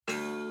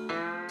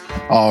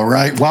All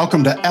right.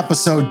 Welcome to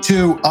episode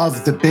 2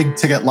 of The Big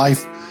Ticket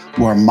Life,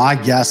 where my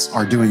guests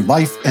are doing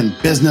life and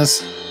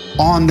business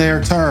on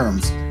their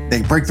terms.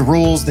 They break the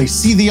rules. They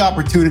see the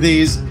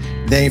opportunities.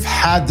 They've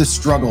had the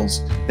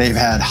struggles. They've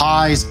had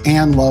highs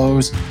and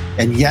lows,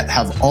 and yet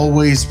have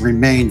always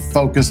remained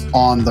focused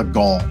on the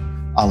goal.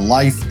 A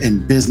life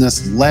and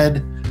business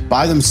led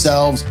by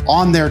themselves,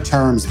 on their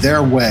terms,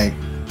 their way,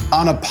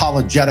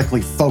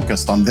 unapologetically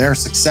focused on their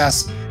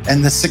success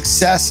and the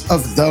success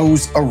of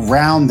those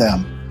around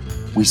them.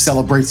 We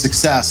celebrate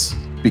success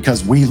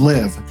because we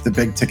live the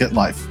big ticket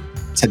life.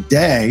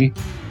 Today,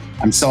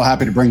 I'm so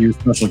happy to bring you a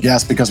special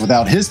guest because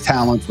without his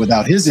talent,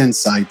 without his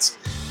insights,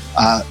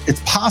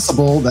 it's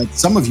possible that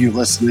some of you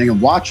listening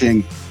and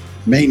watching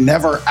may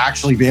never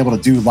actually be able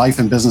to do life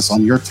and business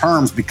on your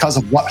terms because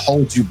of what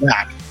holds you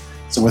back.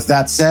 So with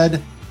that said,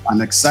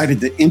 I'm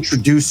excited to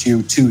introduce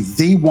you to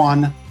the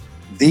one,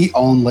 the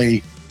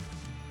only,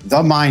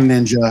 the Mind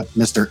Ninja,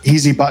 Mr.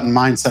 Easy Button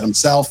Mindset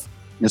himself,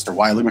 Mr.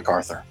 Wiley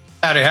McArthur.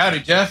 Howdy,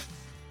 Jeff.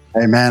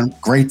 Hey, man,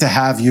 great to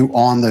have you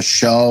on the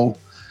show.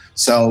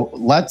 So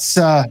let's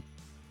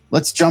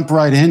jump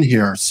right in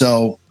here.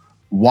 So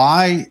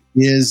why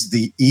is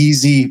the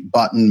easy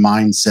button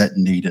mindset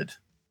needed?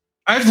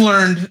 I've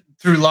learned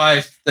through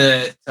life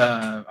that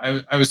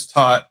I was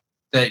taught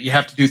that you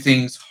have to do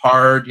things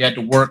hard, you had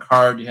to work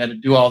hard, you had to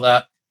do all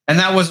that. And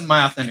that wasn't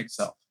my authentic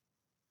self.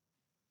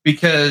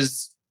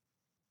 Because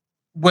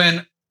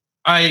when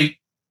I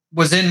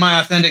was in my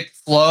authentic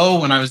flow,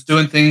 when I was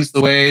doing things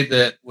the way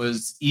that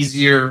was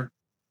easier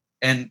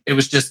and it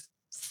was just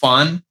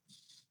fun,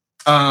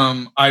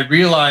 I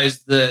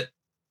realized that,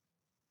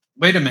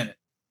 wait a minute,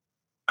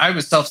 I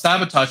was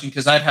self-sabotaging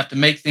because I'd have to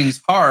make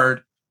things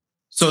hard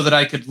so that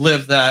I could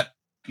live that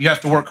you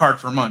have to work hard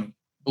for money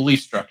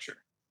belief structure.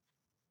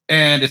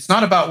 And it's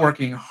not about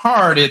working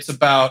hard, it's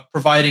about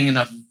providing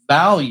enough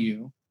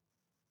value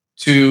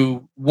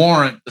to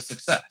warrant the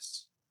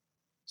success.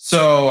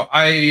 So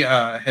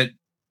I had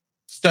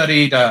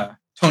studied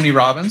Tony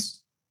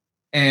Robbins,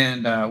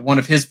 and one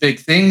of his big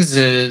things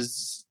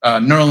is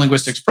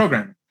neurolinguistics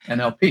programming,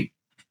 NLP.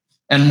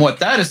 And what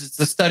that is, it's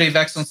the study of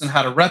excellence and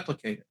how to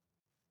replicate it.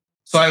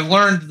 So I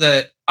learned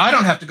that I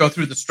don't have to go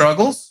through the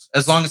struggles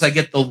as long as I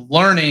get the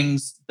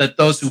learnings that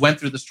those who went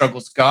through the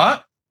struggles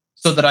got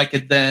so that I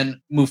could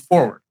then move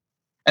forward.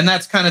 And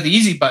that's kind of the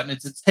easy button.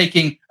 It's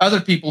taking other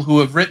people who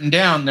have written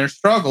down their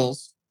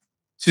struggles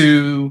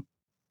to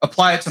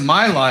apply it to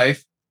my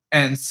life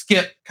and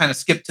skip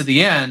to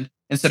the end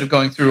instead of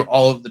going through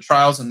all of the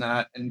trials and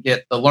that and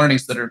get the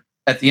learnings that are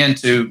at the end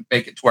to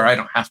make it to where I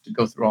don't have to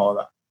go through all of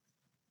that.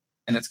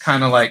 And it's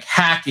kind of like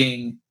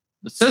hacking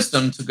the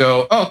system to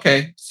go, oh,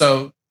 okay,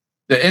 so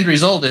the end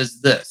result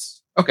is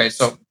this. Okay,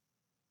 so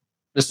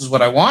this is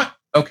what I want.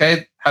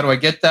 Okay, how do I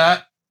get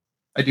that?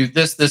 I do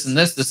this, this, and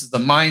this. This is the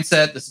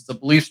mindset. This is the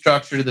belief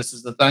structure. This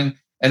is the thing.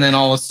 And then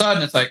all of a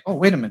sudden it's like, oh,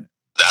 wait a minute.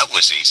 That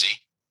was easy.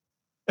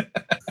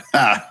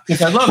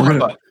 Because I love my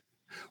button.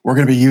 We're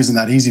going to be using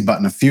that easy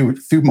button a few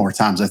more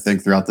times, I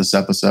think, throughout this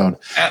episode.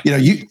 You know,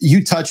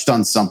 you touched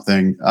on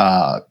something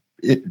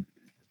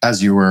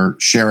as you were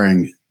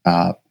sharing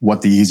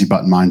what the easy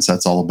button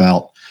mindset's all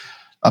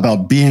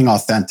about being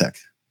authentic.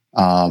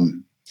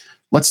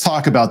 Let's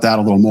talk about that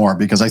a little more,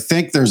 because I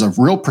think there's a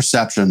real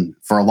perception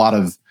for a lot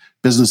of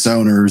business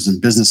owners and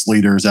business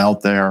leaders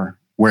out there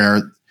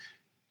where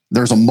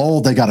there's a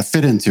mold they got to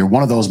fit into.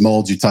 One of those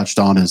molds you touched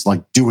on is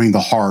like doing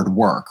the hard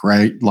work,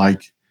 right?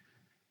 Like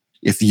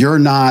if you're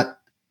not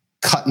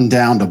cutting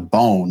down to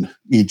bone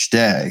each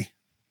day,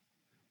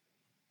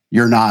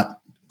 you're not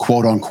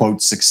quote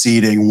unquote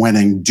succeeding,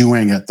 winning,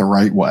 doing it the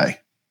right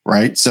way,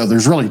 right? So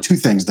there's really two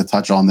things to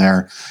touch on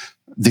there: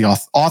 the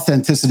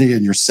authenticity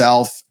in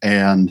yourself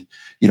and,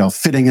 you know,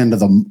 fitting into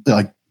the,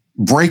 like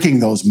breaking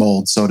those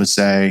molds, so to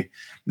say,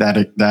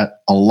 that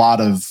a lot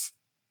of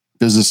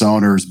business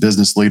owners,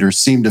 business leaders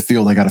seem to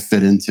feel they got to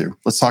fit into.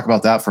 Let's talk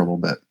about that for a little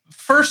bit.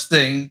 First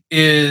thing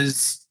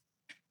is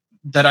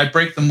that I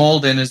break the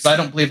mold in is I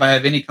don't believe I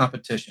have any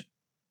competition.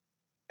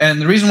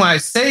 And the reason why I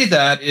say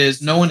that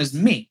is no one is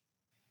me.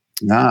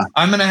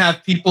 I'm going to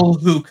have people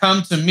who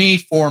come to me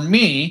for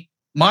me,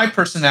 my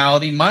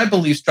personality, my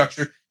belief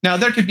structure. Now,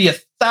 there could be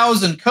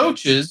 1,000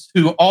 coaches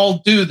who all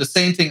do the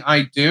same thing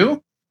I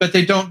do, but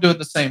they don't do it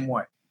the same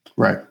way.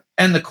 Right.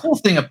 And the cool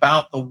thing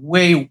about the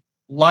way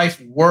life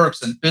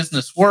works and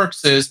business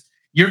works is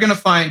you're going to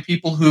find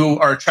people who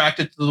are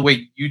attracted to the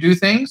way you do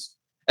things.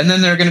 And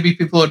then there are going to be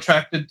people who are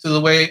attracted to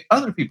the way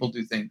other people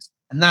do things.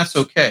 And that's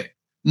okay.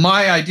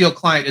 My ideal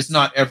client is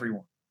not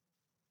everyone.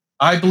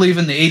 I believe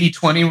in the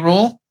 80-20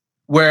 rule,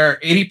 where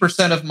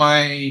 80% of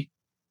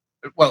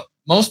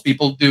most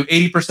people do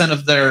 80%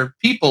 of their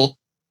people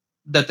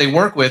that they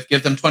work with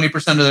give them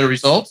 20% of their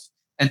results,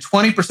 and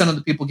 20% of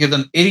the people give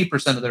them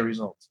 80% of their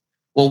results.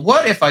 Well,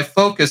 what if I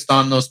focused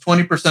on those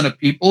 20% of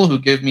people who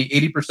give me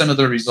 80% of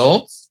their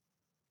results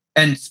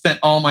and spent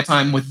all my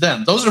time with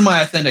them? Those are my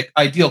authentic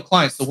ideal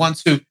clients, the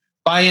ones who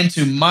buy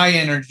into my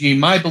energy,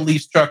 my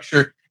belief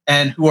structure,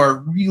 and who are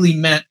really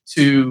meant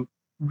to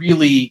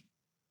really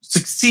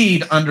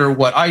succeed under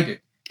what I do.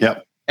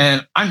 Yep.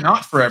 And I'm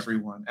not for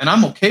everyone, and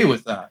I'm okay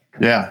with that.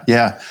 Yeah,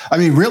 yeah. I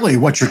mean, really,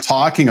 what you're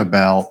talking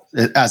about,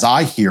 as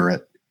I hear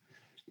it,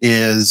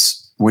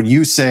 is when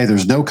you say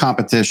there's no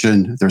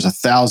competition, there's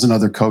 1,000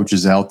 other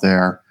coaches out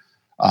there.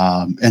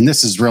 And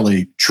this is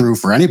really true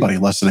for anybody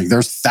listening.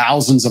 There's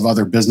thousands of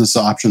other business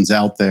options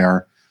out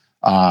there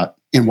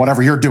in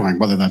whatever you're doing,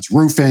 whether that's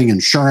roofing,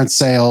 insurance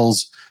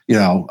sales,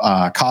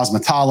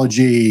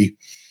 cosmetology,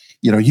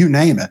 you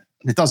name it.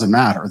 It doesn't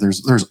matter.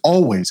 There's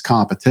always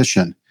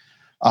competition.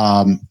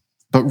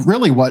 But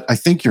really what I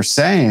think you're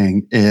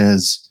saying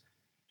is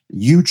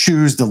you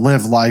choose to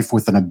live life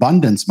with an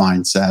abundance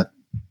mindset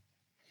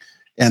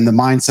and the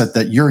mindset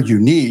that you're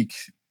unique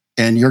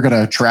and you're going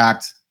to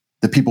attract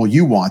the people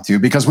you want to.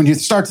 Because when you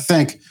start to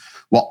think,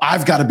 well,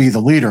 I've got to be the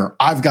leader,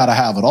 I've got to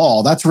have it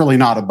all, that's really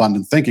not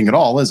abundant thinking at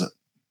all, is it?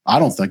 I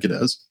don't think it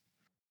is.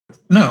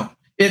 No,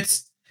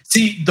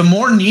 the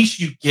more niche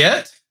you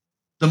get,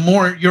 the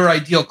more your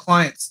ideal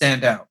clients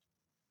stand out.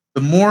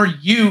 The more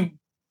you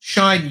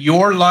shine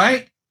your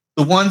light,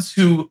 the ones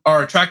who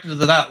are attracted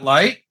to that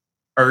light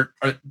are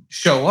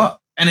show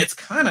up. And it's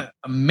kind of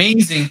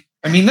amazing.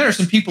 I mean, there are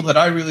some people that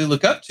I really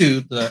look up to,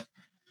 the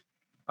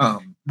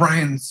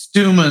Brian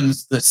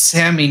Stumans, the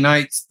Sammy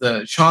Knights,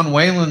 the Sean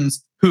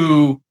Whalens,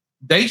 who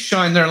they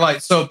shine their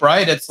light so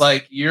bright, it's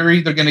like you're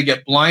either going to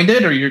get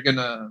blinded or you're going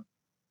to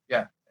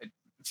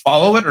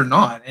follow it or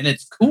not. And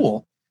it's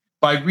cool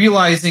by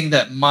realizing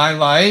that my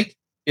light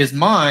is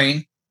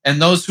mine,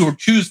 and those who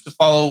choose to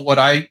follow what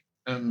I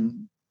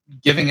am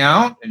giving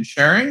out and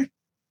sharing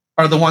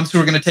are the ones who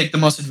are going to take the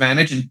most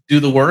advantage and do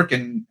the work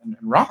and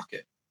rock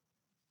it.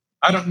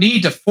 I don't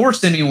need to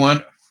force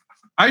anyone.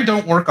 I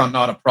don't work on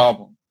not a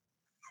problem.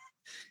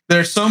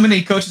 There's so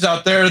many coaches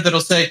out there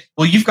that'll say,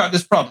 well, you've got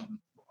this problem.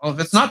 Well, if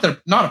it's not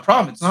a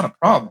problem, it's not a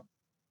problem.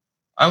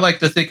 I like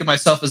to think of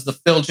myself as the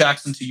Phil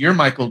Jackson to your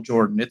Michael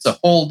Jordan. It's a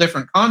whole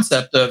different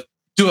concept of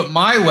do it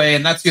my way,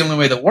 and that's the only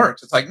way that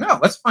works. It's like, no,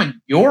 let's find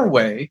your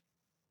way,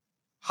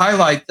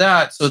 highlight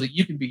that so that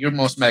you can be your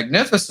most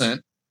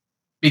magnificent,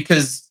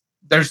 because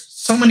there's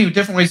so many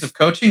different ways of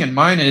coaching, and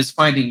mine is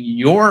finding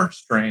your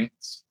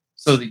strengths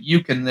so that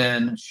you can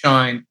then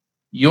shine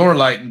your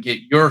light and get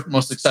your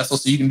most successful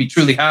so you can be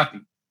truly happy.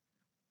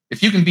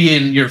 If you can be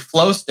in your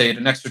flow state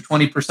an extra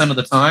 20% of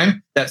the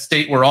time, that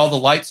state where all the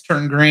lights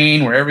turn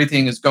green, where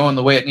everything is going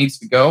the way it needs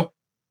to go,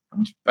 how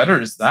much better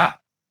is that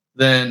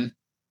than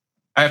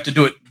I have to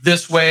do it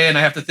this way and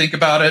I have to think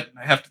about it and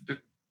I have to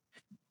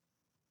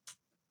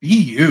be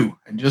you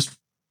and just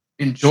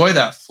enjoy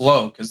that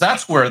flow, because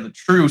that's where the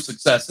true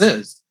success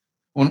is.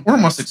 When we're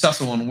most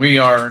successful when we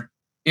are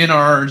in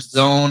our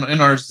zone,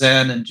 in our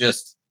zen, and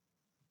just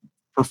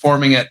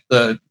performing at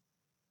the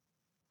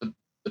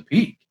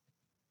peak.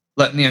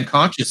 Letting the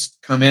unconscious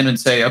come in and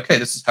say, okay,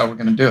 this is how we're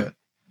going to do it.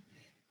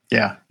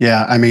 Yeah.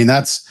 Yeah. I mean,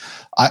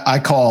 I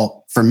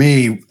call, for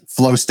me,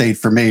 flow state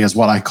for me is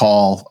what I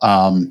call,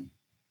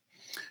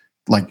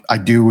 like I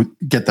do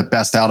get the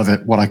best out of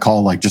it, what I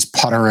call like just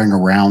puttering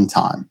around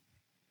time.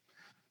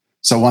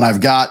 So when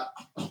I've got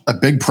a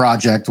big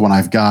project, when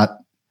I've got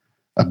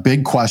a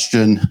big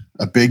question,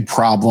 a big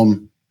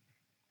problem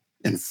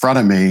in front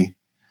of me,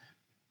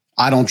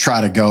 I don't try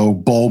to go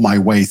bowl my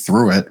way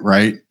through it,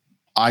 right?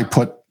 I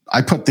put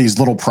these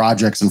little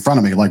projects in front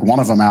of me. Like one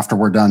of them, after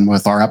we're done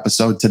with our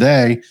episode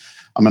today,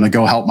 I'm going to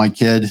go help my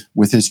kid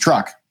with his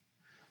truck.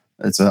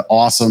 It's an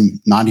awesome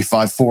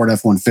 95 Ford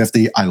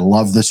F-150. I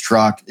love this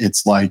truck.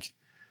 It's like,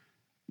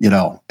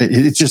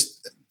 it's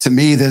just, to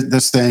me,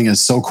 this thing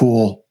is so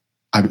cool.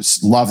 I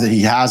just love that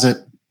he has it.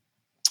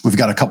 We've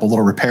got a couple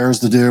little repairs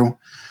to do.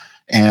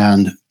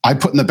 And I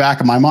put in the back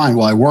of my mind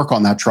while I work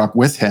on that truck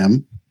with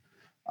him,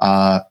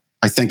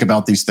 I think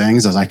about these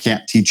things, as I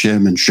can't teach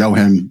him and show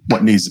him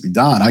what needs to be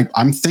done.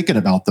 I'm thinking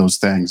about those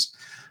things.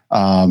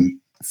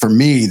 For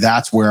me,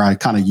 that's where I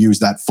kind of use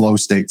that flow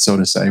state, so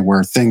to say,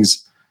 where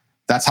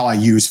that's how I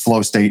use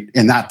flow state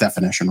in that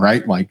definition,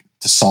 right? Like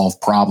to solve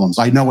problems.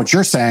 I know what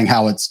you're saying,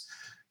 how it's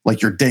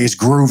like your day's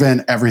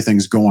grooving,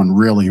 everything's going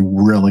really,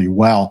 really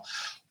well.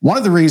 One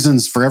of the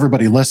reasons for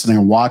everybody listening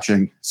and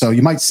watching, so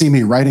you might see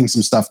me writing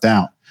some stuff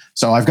down.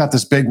 So I've got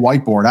this big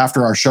whiteboard.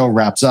 After our show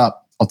wraps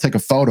up, I'll take a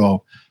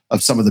photo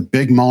of some of the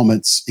big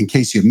moments in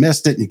case you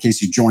missed it, in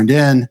case you joined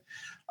in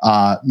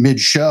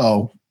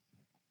mid-show,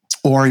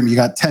 or you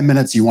got 10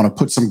 minutes, you want to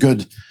put some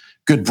good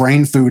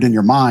brain food in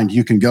your mind,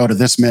 you can go to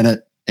this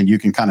minute and you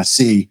can kind of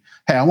see,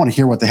 hey, I want to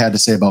hear what they had to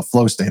say about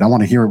flow state. I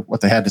want to hear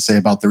what they had to say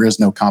about there is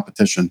no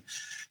competition.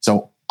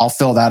 So I'll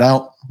fill that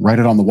out, write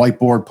it on the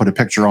whiteboard, put a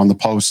picture on the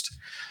post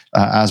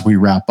as we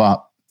wrap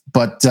up.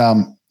 But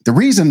the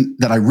reason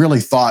that I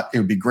really thought it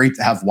would be great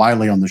to have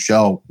Wiley on the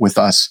show with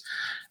us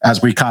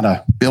as we kind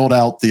of build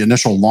out the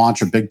initial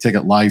launch of Big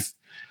Ticket Life.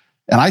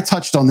 And I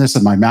touched on this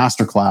in my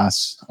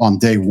masterclass on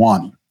day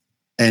one.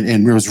 And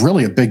it was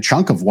really a big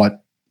chunk of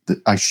what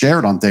I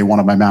shared on day one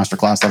of my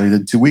masterclass that I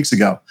did 2 weeks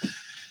ago.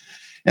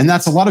 And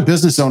that's a lot of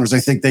business owners. I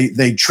think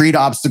they treat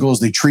obstacles,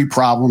 they treat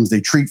problems,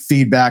 they treat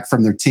feedback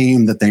from their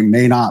team that they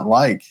may not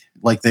like.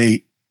 Like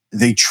they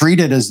treat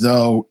it as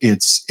though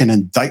it's an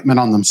indictment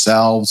on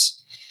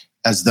themselves.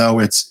 as though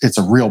it's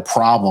a real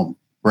problem,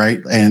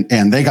 right?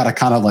 And they got to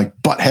kind of like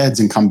butt heads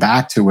and come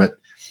back to it.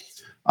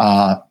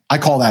 I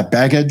call that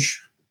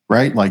baggage,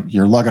 right? Like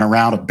you're lugging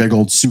around a big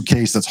old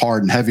suitcase that's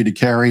hard and heavy to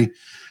carry,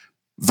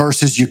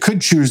 versus you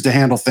could choose to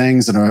handle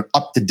things in an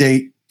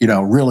up-to-date,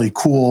 really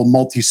cool,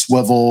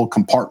 multi-swivel,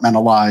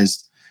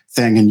 compartmentalized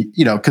thing. And,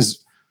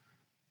 because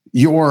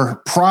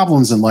your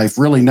problems in life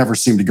really never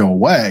seem to go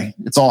away.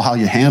 It's all how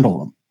you handle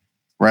them,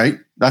 right?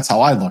 That's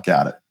how I look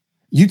at it.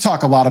 You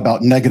talk a lot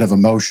about negative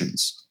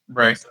emotions.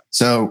 Right.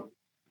 So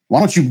why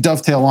don't you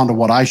dovetail onto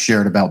what I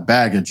shared about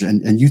baggage,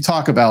 and you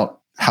talk about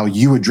how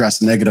you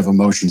address negative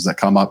emotions that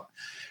come up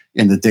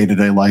in the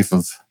day-to-day life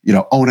of,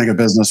 owning a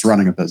business,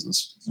 running a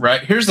business.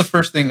 Right. Here's the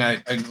first thing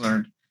I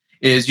learned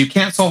is you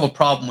can't solve a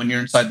problem when you're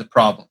inside the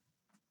problem.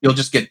 You'll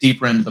just get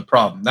deeper into the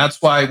problem.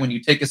 That's why when you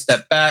take a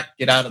step back,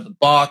 get out of the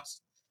box,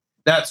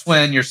 that's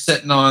when you're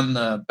sitting on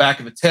the back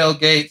of a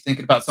tailgate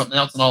thinking about something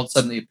else, and all of a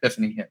sudden the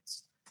epiphany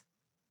hits.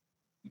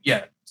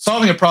 Yeah,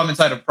 solving a problem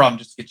inside of a problem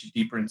just gets you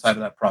deeper inside of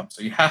that problem.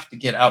 So you have to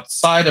get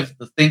outside of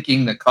the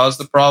thinking that caused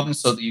the problem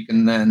so that you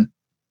can then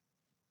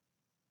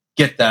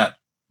get that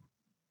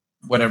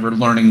whatever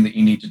learning that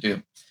you need to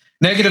do.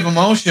 Negative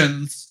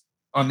emotions,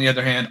 on the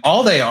other hand,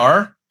 all they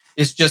are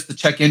is just the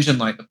check engine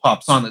light that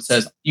pops on that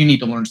says, you need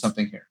to learn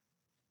something here.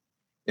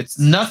 It's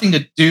nothing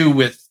to do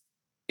with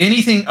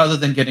anything other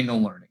than getting a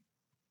learning.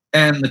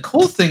 And the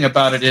cool thing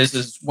about it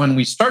is when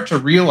we start to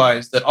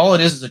realize that all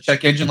it is a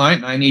check engine light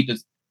and I need to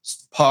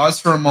pause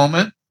for a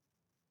moment,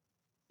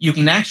 you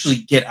can actually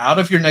get out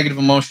of your negative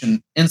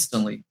emotion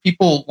instantly.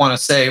 People want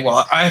to say,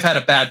 well, I've had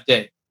a bad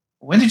day.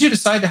 When did you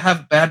decide to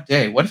have a bad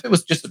day? What if it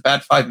was just a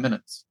bad 5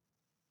 minutes?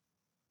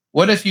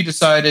 What if you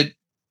decided,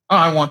 oh,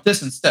 I want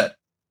this instead?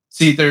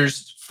 See,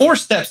 there's 4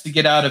 steps to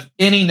get out of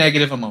any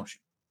negative emotion.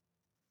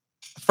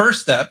 The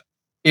first step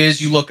is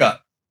you look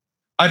up.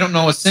 I don't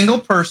know a single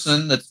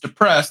person that's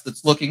depressed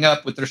that's looking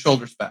up with their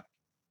shoulders back.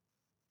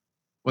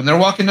 When they're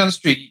walking down the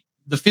street,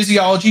 the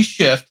physiology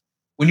shift.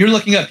 When you're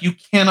looking up, you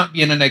cannot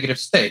be in a negative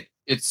state.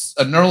 It's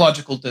a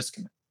neurological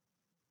disconnect.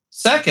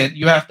 Second,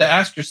 you have to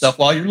ask yourself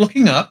while you're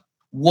looking up,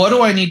 what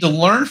do I need to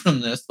learn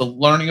from this? The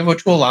learning of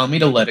which will allow me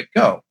to let it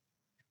go.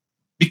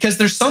 Because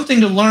there's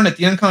something to learn at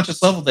the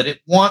unconscious level that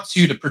it wants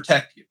you to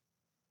protect you.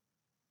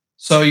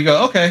 So you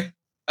go, okay,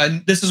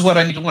 and this is what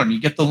I need to learn. You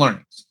get the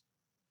learnings.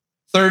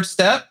 Third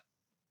step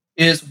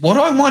is, what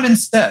do I want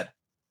instead?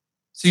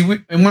 See,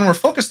 and when we're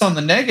focused on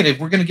the negative,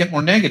 we're going to get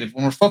more negative.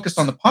 When we're focused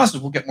on the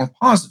positive, we'll get more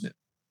positive.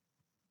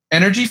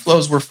 Energy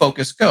flows where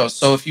focus goes.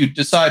 So if you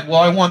decide, well,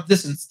 I want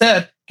this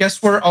instead,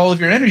 guess where all of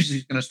your energy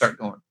is going to start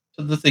going?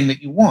 To the thing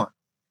that you want.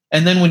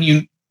 And then when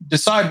you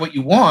decide what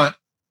you want,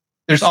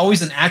 there's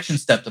always an action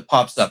step that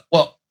pops up.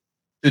 Well,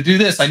 to do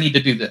this, I need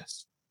to do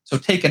this. So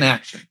take an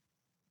action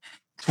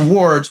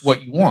towards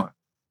what you want.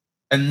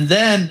 And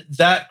then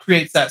that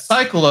creates that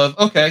cycle of,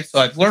 okay, so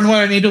I've learned what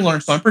I need to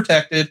learn, so I'm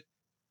protected.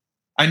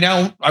 I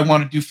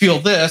want to feel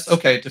this.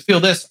 Okay, to feel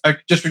this, I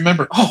just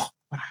remember, oh,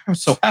 I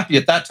was so happy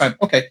at that time.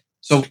 Okay,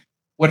 so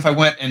what if I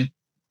went and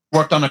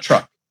worked on a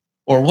truck?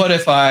 Or what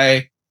if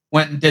I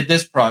went and did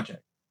this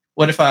project?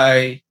 What if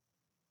I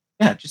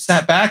just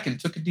sat back and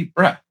took a deep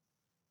breath?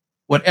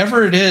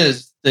 Whatever it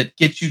is that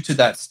gets you to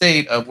that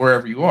state of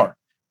wherever you are.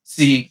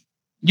 See,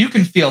 you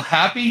can feel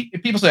happy.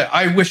 If people say,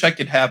 I wish I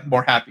could have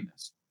more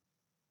happiness.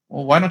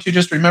 Well, why don't you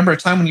just remember a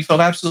time when you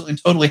felt absolutely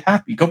and totally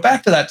happy? Go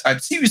back to that time.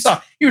 See what you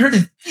saw. You heard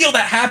and feel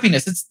that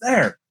happiness. It's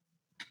there.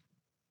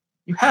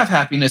 You have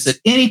happiness at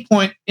any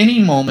point,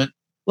 any moment.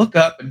 Look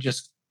up and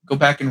just go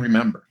back and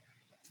remember.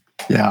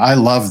 Yeah, I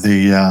love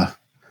the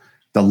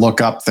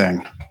look up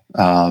thing.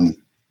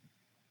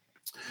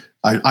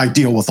 I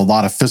deal with a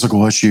lot of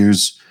physical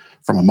issues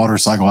from a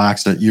motorcycle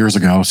accident years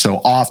ago.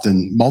 So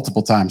often,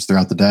 multiple times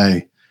throughout the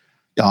day,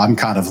 I'm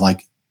kind of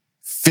like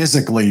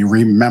physically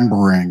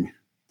remembering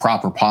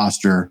proper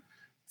posture,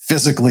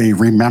 physically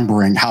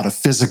remembering how to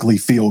physically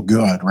feel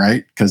good,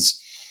 right? Because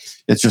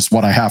it's just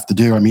what I have to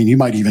do. I mean, you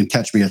might even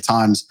catch me at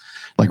times,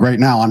 like right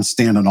now, I'm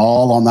standing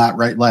all on that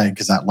right leg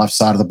because that left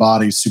side of the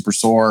body is super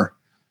sore.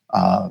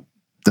 But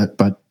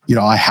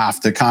I have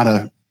to kind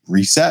of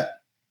reset.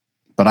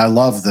 But I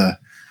love the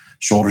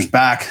shoulders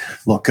back,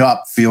 look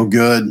up, feel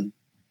good.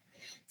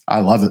 I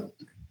love it.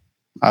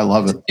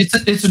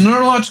 It's a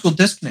neurological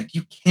disconnect.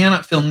 You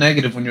cannot feel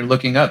negative when you're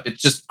looking up. It's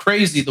just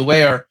crazy the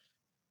way our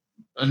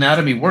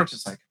anatomy works.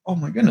 It's like, oh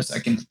my goodness, I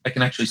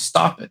can actually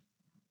stop it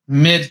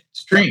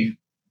midstream.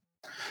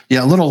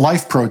 Yeah, a little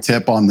life pro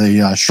tip on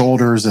the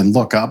shoulders and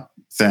look up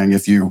thing.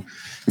 If you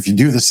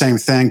do the same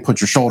thing, put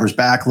your shoulders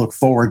back, look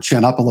forward,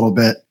 chin up a little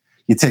bit,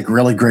 you take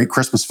really great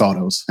Christmas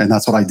photos. And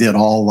that's what I did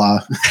all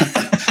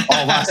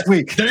last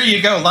week. There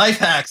you go. Life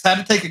hacks. How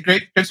to take a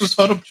great Christmas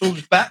photo,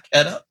 shoulders back,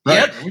 head up. Right.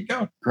 Yeah, there we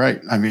go. Right.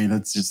 I mean,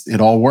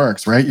 it all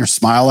works, right? Your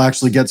smile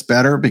actually gets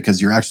better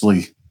because you're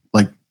actually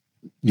like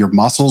your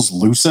muscles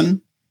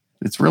loosen.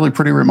 It's really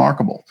pretty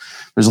remarkable.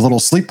 There's a little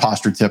sleep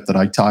posture tip that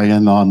I tie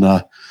in on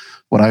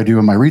what I do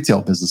in my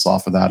retail business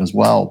off of that as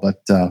well.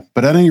 But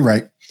at any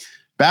rate,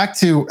 back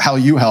to how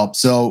you help.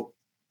 So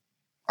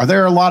Are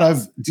there a lot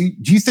of, do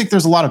you think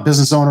there's a lot of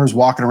business owners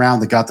walking around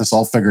that got this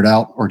all figured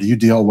out? Or do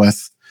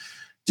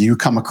you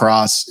come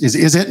across,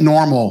 is it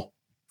normal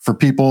for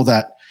people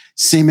that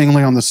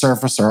seemingly on the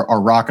surface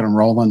are rocking and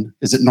rolling?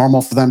 Is it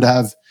normal for them to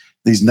have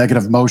these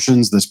negative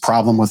emotions, this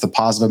problem with the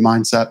positive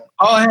mindset?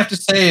 All I have to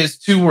say is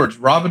 2 words: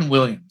 Robin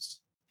Williams.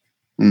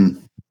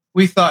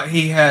 We thought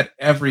he had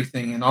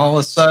everything, and all of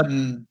a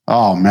sudden,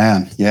 oh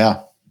man,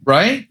 yeah,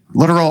 right?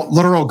 Literal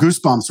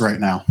goosebumps right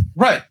now.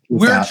 Right.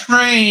 We're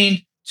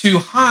trained to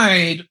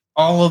hide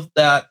all of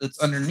that that's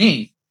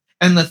underneath.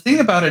 And the thing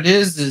about it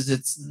is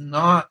it's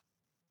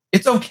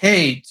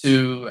okay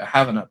to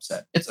have an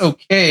upset. It's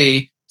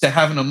okay to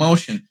have an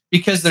emotion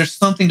because there's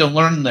something to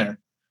learn there.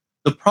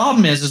 The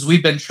problem is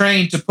we've been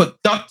trained to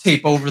put duct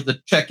tape over the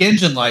check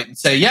engine light and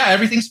say, yeah,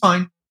 everything's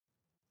fine.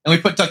 And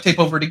we put duct tape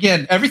over it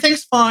again.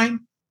 Everything's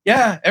fine.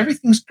 Yeah,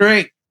 everything's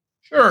great.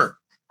 Sure.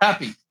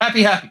 Happy.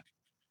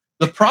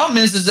 The problem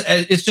is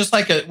it's just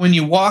like when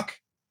you walk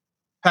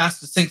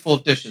past a sink full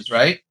of dishes,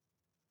 right?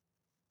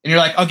 And you're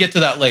like, I'll get to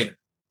that later.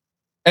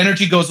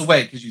 Energy goes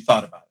away because you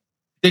thought about it.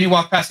 Then you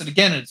walk past it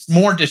again and it's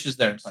more dishes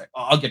there. It's like,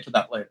 oh, I'll get to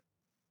that later.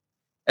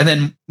 And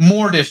then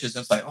more dishes.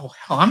 And it's like, oh,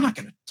 hell, I'm not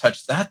going to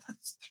touch that.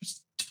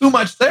 There's too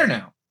much there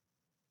now.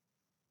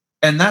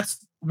 And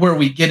that's where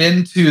we get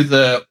into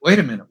wait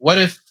a minute, what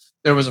if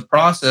there was a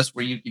process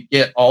where you could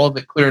get all of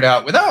it cleared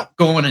out without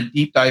going and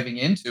deep diving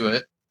into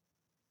it?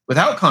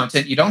 Without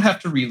content, you don't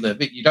have to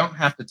relive it. You don't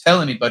have to tell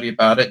anybody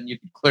about it, and you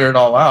could clear it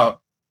all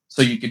out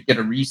so you could get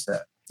a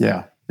reset.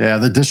 Yeah.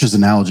 The dishes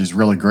analogy is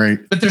really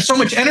great. But there's so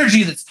much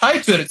energy that's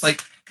tied to it. It's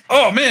like,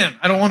 oh man,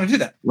 I don't want to do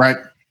that. Right.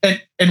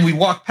 And we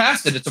walk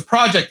past it. It's a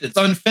project that's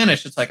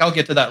unfinished. It's like, I'll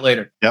get to that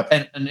later. Yep.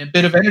 And a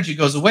bit of energy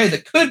goes away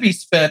that could be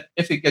spent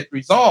if it gets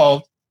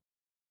resolved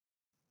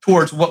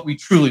towards what we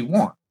truly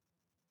want,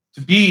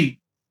 to be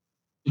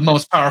the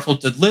most powerful,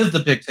 to live the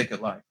big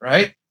ticket life,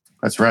 right?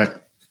 That's right.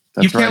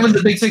 You can't live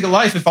the big ticket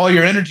life if all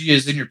your energy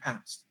is in your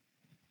past.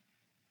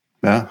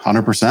 Yeah,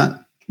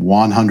 100%.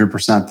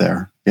 100%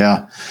 there.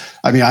 Yeah.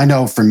 I mean, I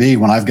know for me,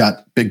 when I've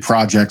got big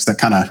projects that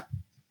kind of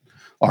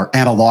are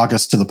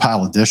analogous to the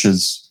pile of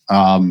dishes,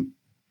 I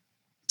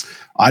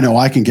know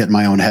I can get in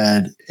my own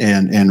head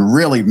and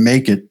really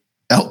make it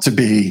out to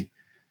be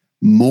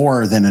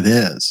more than it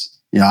is.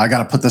 You know, I got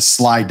to put this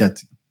slide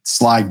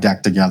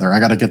deck together. I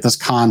got to get this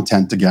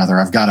content together.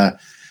 I've got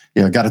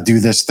to do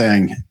this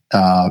thing,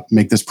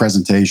 make this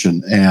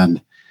presentation.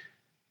 And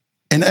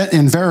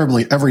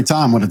invariably every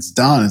time when it's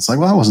done, it's like,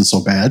 well, that wasn't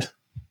so bad.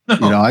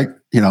 No.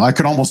 I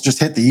could almost just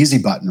hit the easy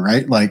button,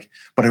 right? Like,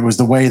 but it was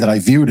the way that I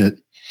viewed it.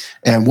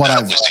 And what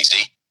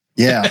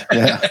yeah.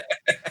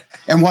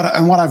 And what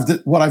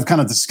I've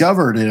kind of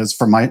discovered is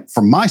for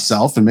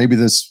myself, and maybe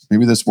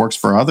this works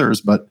for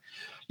others, but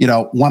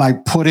when I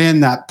put in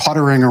that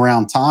puttering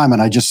around time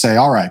and I just say,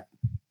 all right,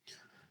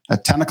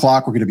 at 10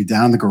 o'clock, we're going to be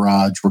down in the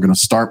garage. We're going to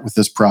start with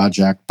this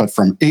project. But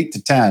from 8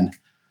 to 10,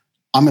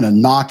 I'm going to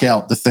knock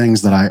out the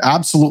things that I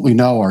absolutely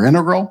know are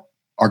integral,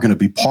 are going to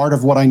be part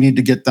of what I need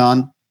to get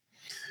done.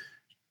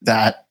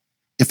 That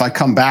if I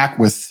come back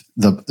with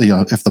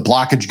if the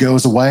blockage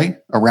goes away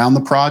around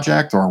the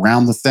project or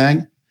around the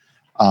thing,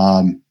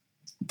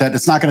 that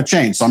it's not going to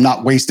change. So I'm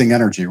not wasting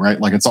energy, right?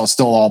 Like it's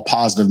still all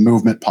positive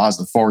movement,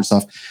 positive forward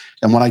stuff.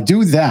 And when I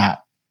do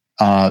that,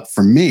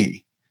 for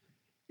me,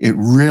 it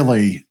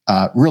really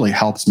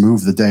helps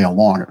move the day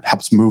along. It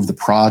helps move the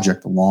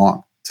project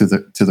along to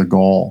the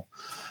goal.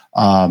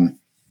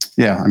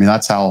 Yeah, I mean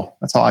that's how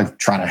I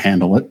try to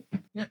handle it.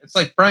 Yeah, it's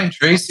like Brian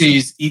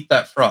Tracy's "Eat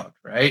That Frog,"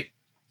 right?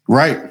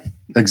 Right,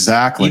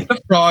 exactly. Eat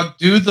the frog.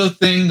 Do the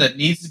thing that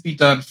needs to be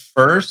done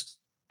first,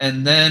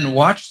 and then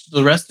watch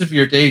the rest of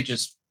your day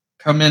just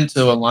come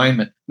into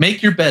alignment.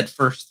 Make your bed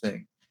first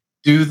thing.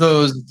 Do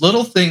those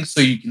little things so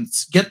you can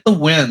get the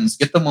wins,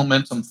 get the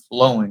momentum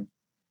flowing.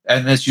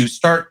 And as you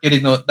start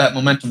getting that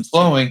momentum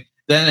flowing,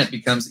 then it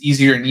becomes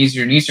easier and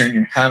easier and easier. And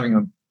you're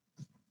having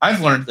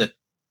I've learned that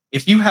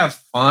if you have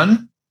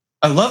fun,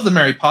 I love the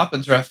Mary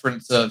Poppins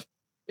reference of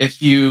if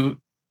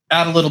you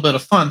add a little bit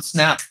of fun,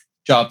 Snap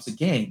jobs a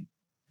game.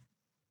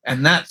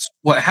 And that's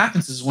what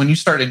happens is when you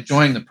start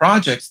enjoying the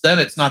projects, then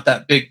it's not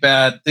that big,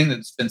 bad thing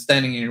that's been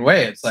standing in your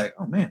way. It's like,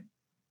 oh man,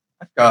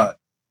 I've got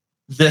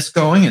this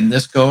going and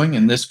this going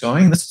and this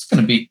going. This is going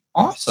to be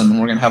awesome. And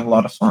we're going to have a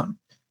lot of fun.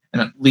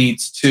 And it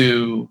leads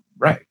to,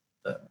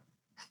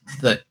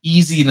 the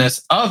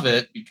easiness of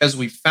it because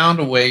we found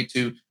a way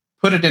to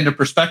put it into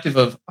perspective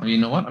of, oh, you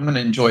know what, I'm going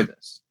to enjoy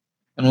this.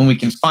 And when we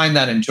can find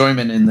that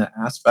enjoyment in the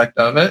aspect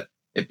of it,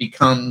 it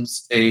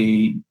becomes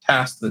a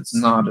task that's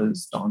not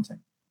as daunting.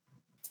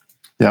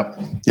 Yep.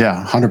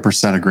 Yeah,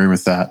 100% agree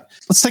with that.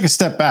 Let's take a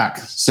step back.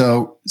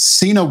 So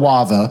Sina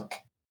Wava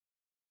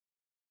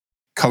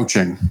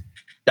coaching.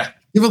 Yeah.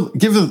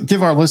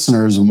 Give our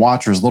listeners and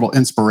watchers a little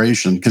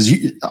inspiration because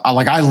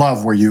I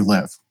love where you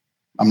live.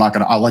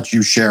 I'll let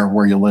you share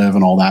where you live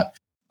and all that.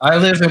 I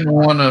live in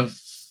one of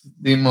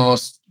the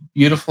most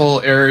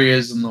beautiful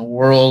areas in the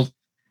world.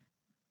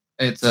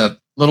 It's a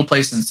little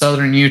place in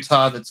southern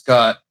Utah that's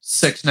got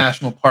 6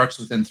 national parks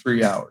within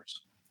 3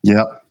 hours.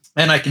 Yep.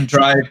 and I can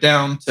drive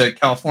down to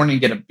California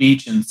and get a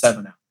beach in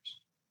 7 hours.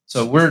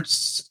 So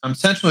I'm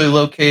centrally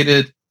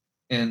located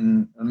in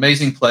an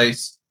amazing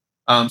place.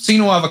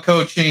 Sinawava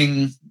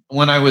coaching,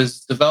 when I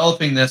was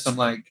developing this, I'm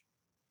like,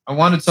 I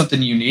wanted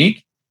something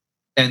unique.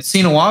 And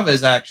Sinawava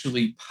is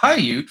actually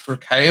Paiute for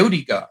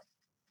coyote god,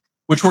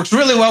 which works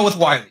really well with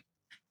Wiley.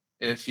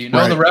 If you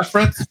know the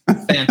reference,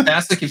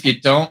 fantastic. If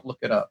you don't, look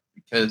it up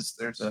because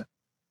there's a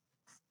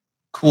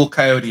cool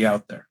coyote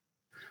out there.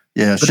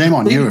 Yeah, but shame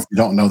on you if you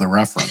don't know the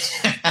reference.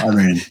 I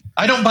mean,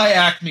 I don't buy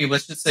Acme.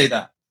 Let's just say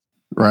that.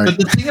 Right. But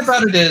the thing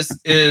about it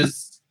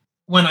is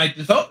when I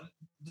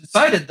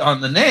decided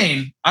on the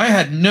name, I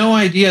had no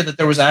idea that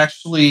there was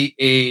actually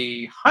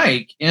a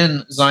hike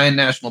in Zion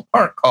National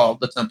Park called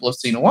the Temple of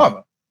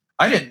Sinawava.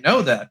 I didn't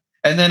know that.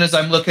 And then as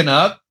I'm looking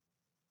up,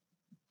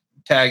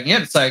 tagging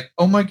it, it's like,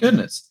 oh my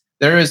goodness,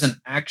 there is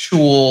an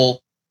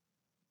actual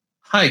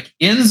hike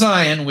in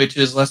Zion, which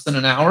is less than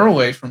an hour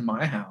away from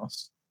my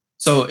house.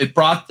 So it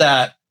brought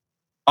that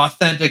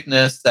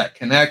authenticness, that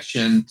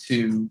connection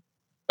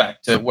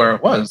back to where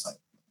it was. Like,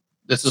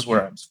 this is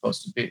where I'm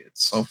supposed to be.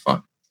 It's so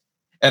fun.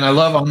 And I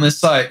love on this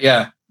site,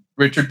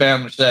 Richard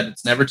Bandler said,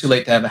 it's never too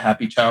late to have a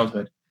happy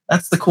childhood.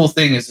 That's the cool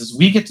thing is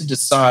we get to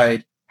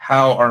decide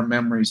how our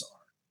memories are.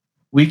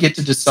 We get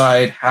to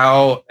decide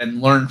how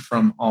and learn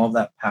from all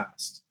that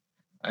past.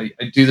 I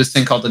do this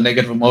thing called the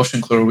negative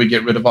emotion clue where we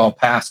get rid of all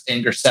past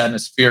anger,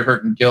 sadness, fear,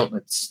 hurt, and guilt. And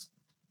it's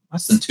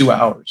less than 2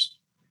 hours.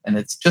 And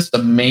it's just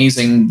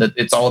amazing that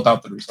it's all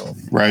about the result.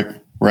 Right.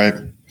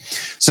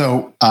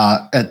 So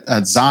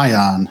at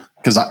Zion,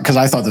 because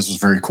I thought this was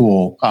very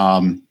cool,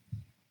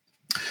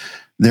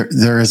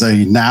 there is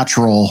a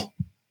natural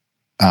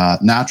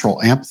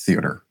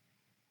amphitheater.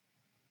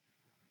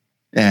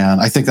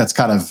 And I think that's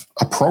kind of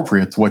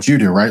appropriate to what you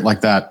do, right?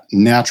 Like that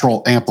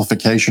natural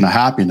amplification of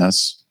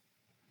happiness,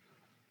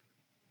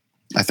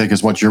 I think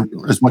is what you're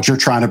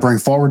trying to bring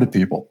forward to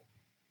people.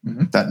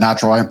 Mm-hmm. That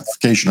natural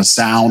amplification of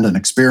sound and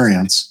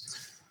experience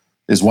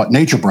is what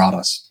nature brought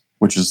us,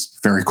 which is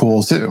very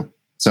cool too.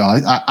 So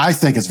I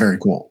think it's very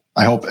cool.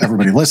 I hope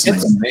everybody listening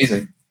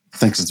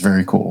thinks it's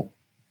very cool.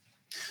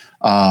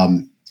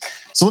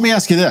 So let me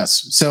ask you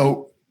this.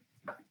 So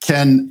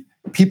can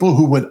people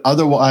who would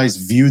otherwise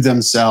view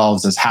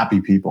themselves as happy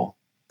people,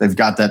 they've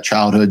got that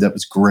childhood that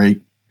was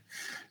great,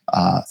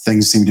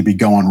 things seem to be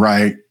going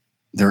right,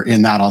 they're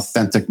in that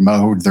authentic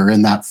mode, they're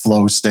in that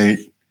flow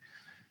state,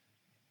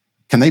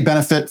 how do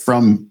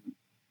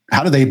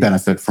they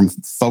benefit from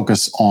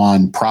focus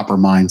on proper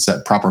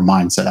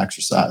mindset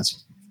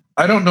exercise?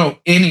 I don't know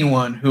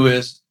anyone who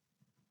is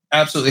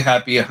absolutely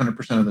happy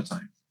 100% of the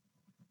time.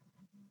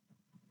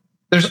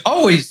 There's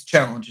always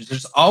challenges.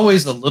 There's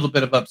always a little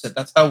bit of upset.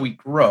 That's how we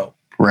grow.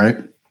 Right.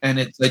 And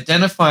it's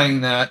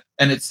identifying that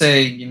and it's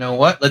saying, you know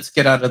what, let's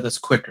get out of this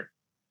quicker.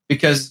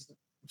 Because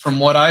from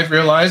what I've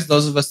realized,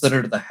 those of us that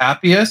are the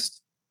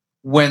happiest,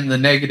 when the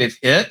negative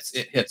hits,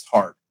 it hits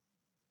hard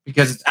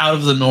because it's out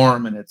of the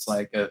norm and it's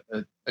like a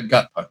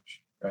gut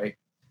punch, right?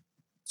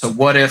 So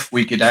what if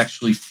we could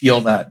actually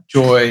feel that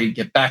joy,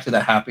 get back to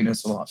that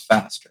happiness a lot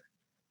faster?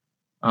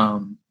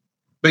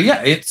 But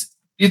yeah, it's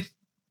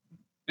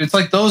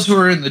like those who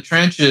are in the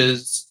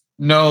trenches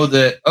know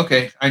that,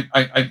 okay,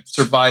 I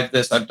survived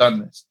this. I've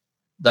done this.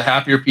 The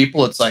happier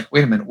people, it's like,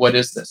 wait a minute, what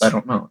is this? I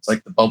don't know. It's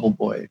like the bubble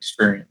boy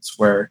experience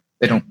where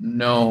they don't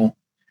know.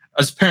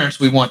 As parents,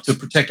 we want to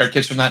protect our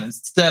kids from that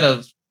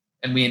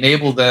and we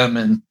enable them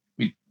and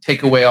we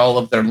take away all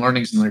of their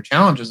learnings and their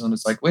challenges. And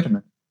it's like, wait a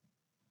minute.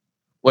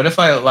 What if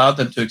I allowed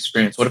them to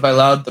experience? What if I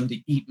allowed them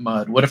to eat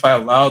mud? What if I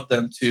allowed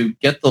them to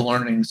get the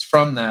learnings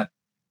from that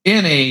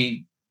in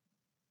a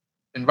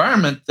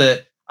environment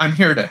that I'm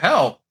here to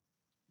help,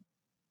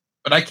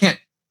 but I can't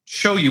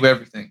show you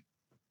everything.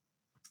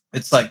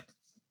 It's like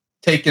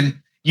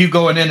you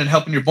going in and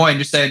helping your boy and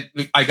just saying,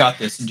 I got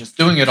this, and just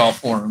doing it all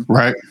for him.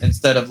 Right.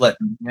 Instead of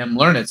letting him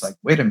learn it. It's like,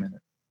 wait a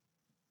minute.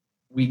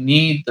 We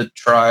need the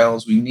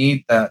trials. We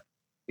need that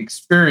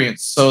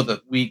experience so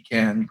that we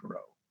can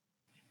grow.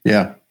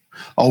 Yeah.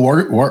 Oh,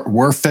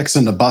 we're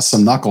fixing to bust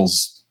some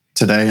knuckles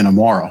today and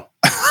tomorrow.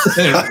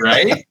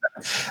 Right?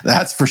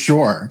 That's for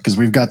sure, because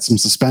we've got some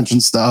suspension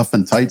stuff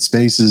and tight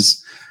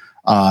spaces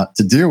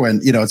to do.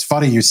 And, it's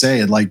funny you say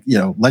it, like,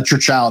 let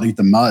your child eat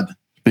the mud,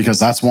 because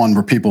that's one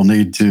where people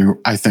need to,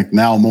 I think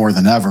now more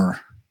than ever,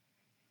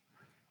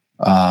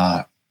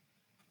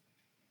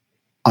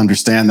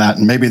 understand that.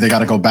 And maybe they got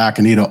to go back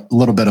and eat a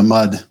little bit of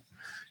mud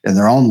in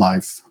their own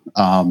life.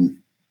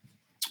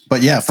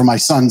 But yeah, for my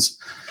son's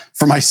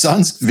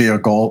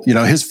vehicle,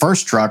 his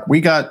first truck, we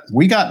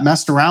got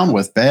messed around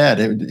with bad.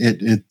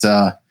 It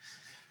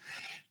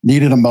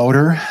needed a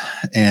motor,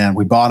 and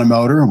we bought a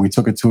motor and we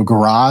took it to a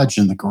garage,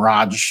 and the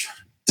garage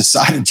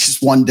decided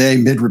just one day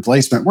mid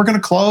replacement, we're going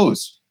to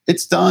close.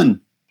 It's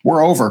done.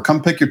 We're over.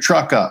 Come pick your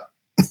truck up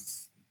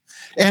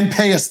and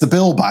pay us the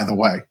bill, by the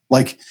way.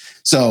 Like,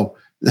 so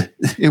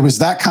it was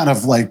that kind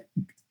of like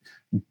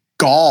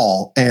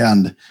gall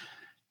and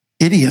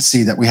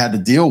idiocy that we had to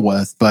deal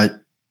with.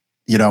 But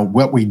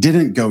what we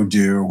didn't go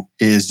do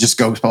is just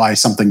go buy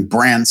something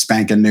brand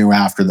spanking new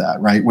after that,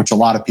 right? Which a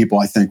lot of people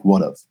I think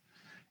would have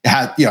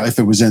had, if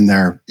it was in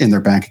their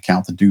bank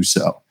account to do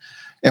so.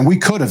 And we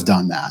could have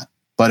done that,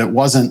 but it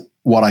wasn't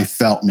what I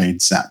felt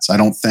made sense. I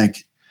don't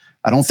think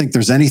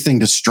there's anything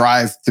to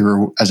strive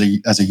through as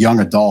a young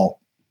adult,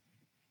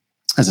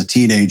 as a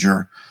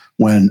teenager,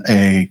 when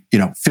a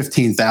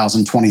 $15,000,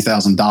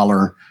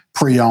 $20,000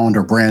 pre-owned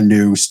or brand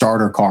new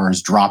starter car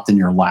is dropped in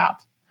your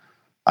lap.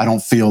 I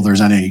don't think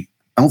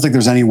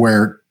there's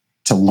anywhere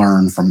to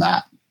learn from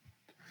that.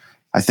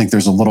 I think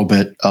there's a little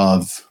bit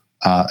of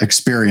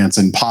experience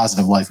and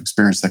positive life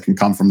experience that can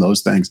come from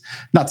those things.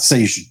 Not to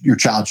say your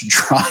child should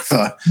drive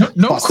a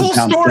no cool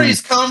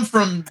stories come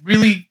from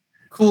really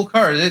cool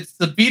cars. It's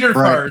the beater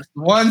cars,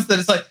 the ones that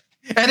it's like,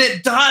 and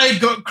it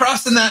died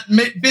crossing that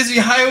busy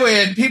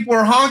highway, and people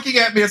were honking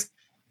at me. It's,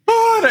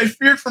 and I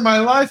feared for my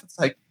life. It's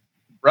like,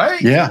 right?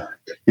 Yeah.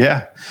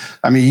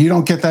 I mean, you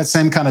don't get that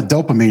same kind of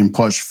dopamine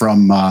push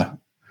from a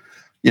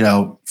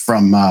little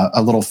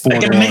Ford. I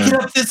gotta make it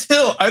up this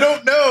hill. I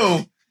don't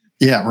know.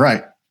 Yeah.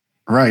 Right.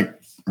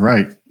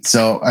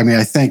 So, I mean,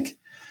 I think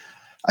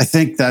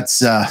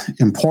that's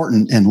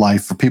important in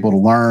life for people to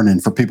learn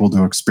and for people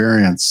to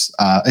experience.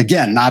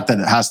 Again, not that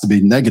it has to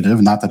be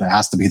negative, not that it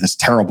has to be this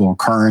terrible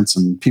occurrence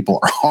and people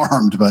are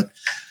harmed, but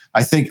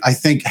I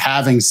think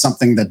having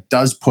something that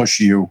does push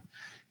you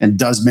and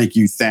does make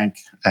you think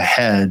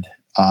ahead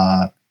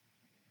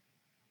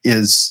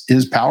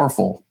is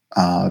powerful,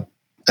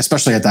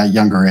 especially at that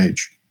younger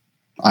age.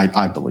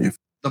 I believe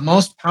the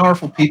most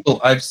powerful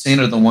people I've seen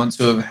are the ones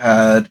who have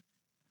had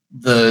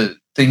the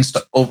things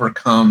to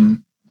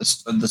overcome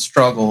the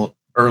struggle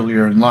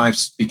earlier in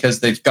life, because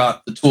they've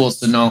got the tools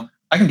to know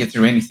I can get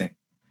through anything.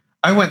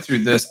 I went through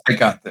this. I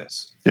got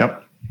this.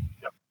 Yep.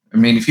 I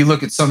mean, if you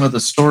look at some of the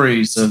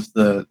stories of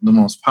the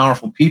most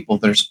powerful people,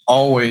 there's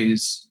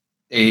always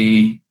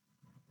a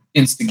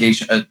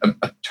instigation,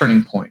 a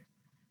turning point.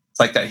 It's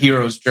like that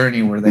hero's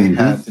journey where they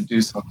had to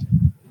do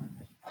something.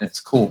 It's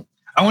cool.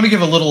 I want to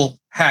give a little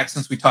hack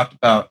since we talked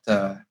about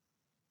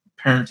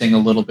parenting a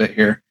little bit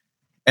here.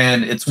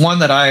 And it's one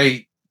that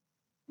I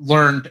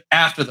learned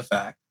after the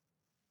fact.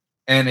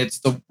 And it's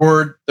the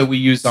word that we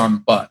use on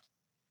but.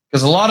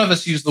 Because a lot of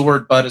us use the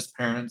word but as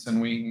parents,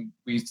 and we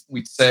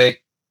say,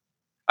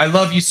 I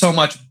love you so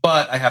much,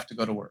 but I have to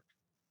go to work.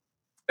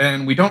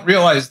 And we don't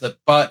realize that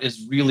but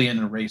is really an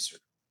eraser.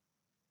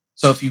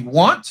 So if you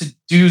want to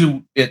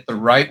do it the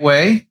right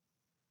way,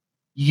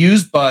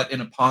 use but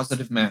in a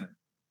positive manner.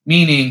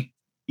 Meaning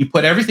you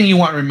put everything you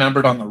want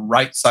remembered on the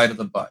right side of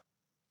the but.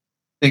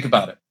 Think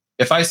about it.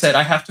 If I said,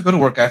 I have to go to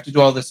work, I have to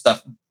do all this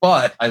stuff,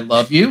 but I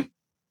love you,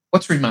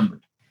 what's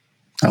remembered?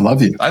 I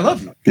love you. I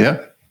love you.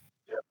 Yeah.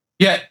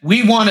 Yet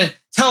we want to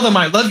tell them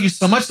I love you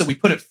so much that we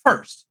put it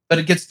first, but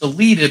it gets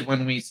deleted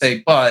when we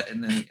say but,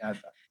 and then we add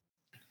that.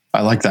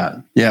 I like that.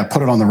 Yeah,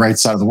 put it on the right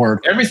side of the word.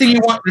 Everything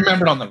you want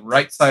remembered on the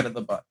right side of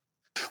the but.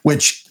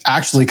 Which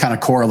actually kind of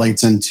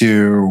correlates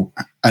into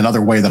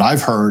another way that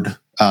I've heard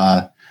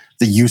the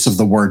use of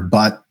the word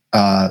but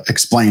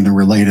explained and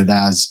related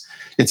as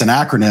it's an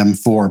acronym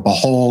for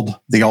behold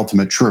the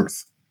ultimate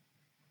truth.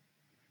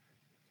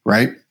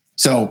 Right?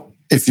 So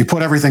if you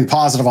put everything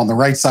positive on the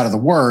right side of the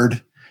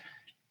word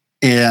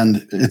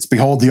and it's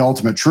behold the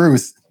ultimate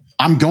truth,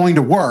 I'm going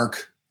to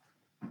work.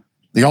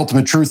 The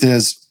ultimate truth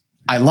is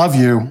I love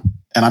you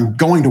and I'm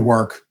going to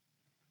work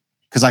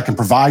because I can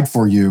provide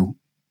for you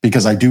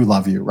because I do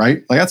love you,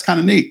 right? Like that's kind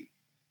of neat,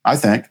 I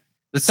think.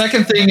 The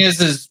second thing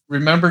is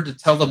remember to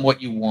tell them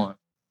what you want.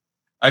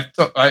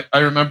 I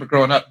remember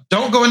growing up,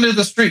 don't go into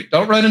the street.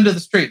 Don't run into the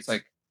street. It's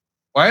like,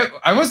 why?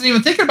 I wasn't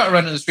even thinking about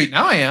running the street.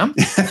 Now I am.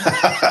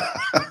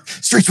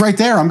 Street's right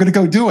there. I'm going to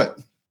go do it.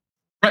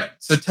 Right.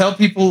 So tell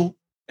people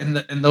and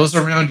those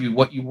around you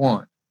what you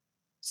want.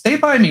 Stay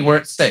by me where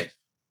it's safe.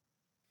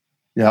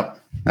 Yep.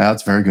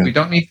 That's very good. We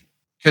don't need,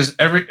 because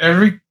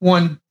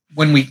everyone,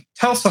 when we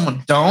tell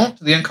someone don't,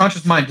 the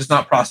unconscious mind does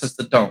not process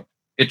the don't.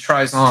 It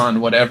tries on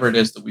whatever it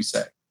is that we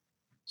say.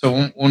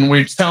 So when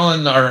we're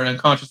telling our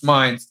unconscious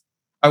minds,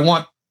 I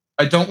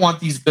don't want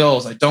these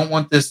bills. I don't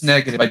want this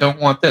negative. I don't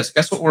want this.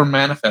 Guess what we're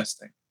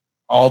manifesting?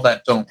 All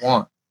that don't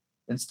want.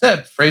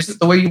 Instead, phrase it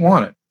the way you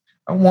want it.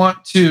 I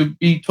want to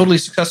be totally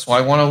successful.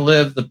 I want to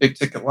live the big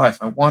ticket life.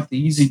 I want the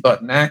easy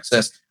button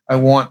access. I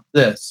want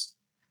this.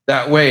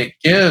 That way it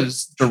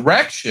gives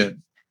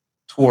direction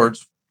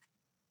towards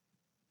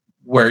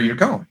where you're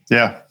going.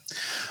 Yeah.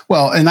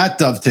 Well, and that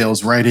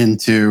dovetails right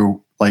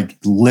into like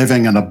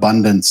living an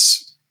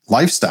abundance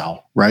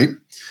lifestyle, right?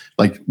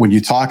 Like when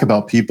you talk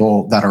about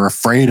people that are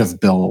afraid of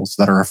bills,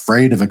 that are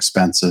afraid of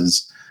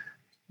expenses,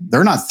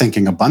 they're not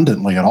thinking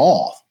abundantly at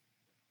all.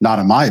 Not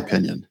in my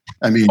opinion.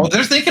 I mean,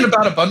 they're thinking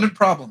about abundant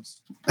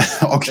problems.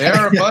 Okay. They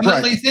are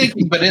abundantly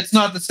thinking, but it's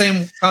not the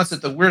same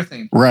concept that we're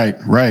thinking.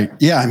 Right.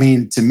 Yeah. I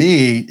mean, to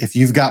me, if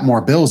you've got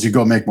more bills, you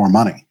go make more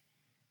money.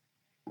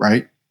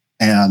 Right.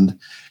 And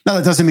now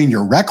that doesn't mean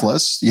you're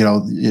reckless. You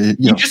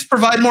just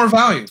provide more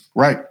value.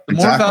 Right. The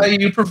more value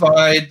you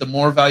provide, the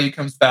more value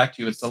comes back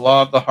to you. It's the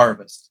law of the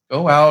harvest.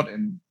 Go out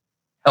and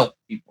help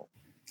people.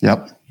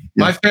 Yep.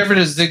 My favorite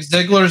is Zig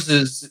Ziglar's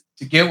is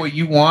to get what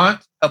you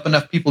want, help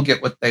enough people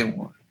get what they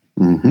want.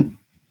 Mm-hmm.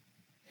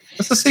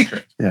 That's the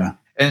secret. Yeah.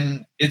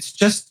 And it's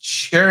just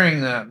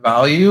sharing that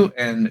value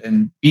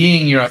and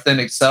being your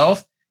authentic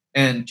self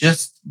and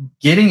just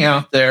getting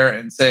out there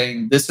and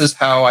saying, this is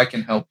how I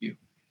can help you.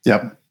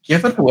 Yep.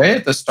 Give it away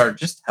at the start.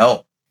 Just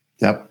help.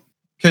 Yep.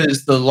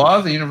 Because the law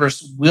of the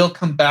universe will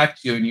come back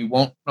to you and you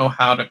won't know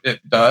how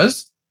it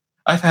does.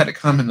 I've had it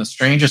come in the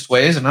strangest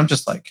ways. And I'm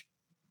just like,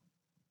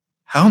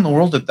 how in the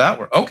world did that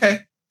work? Okay.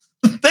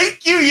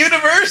 Thank you,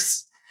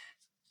 universe.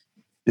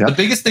 Yep. The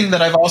biggest thing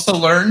that I've also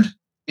learned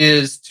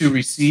is to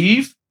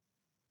receive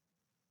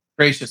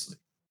graciously.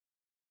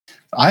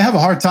 I have a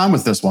hard time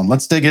with this one.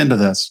 Let's dig into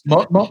this.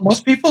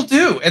 Most people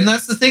do. And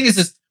that's the thing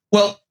is,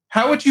 well,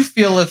 how would you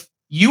feel if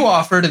you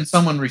offered and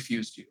someone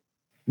refused you?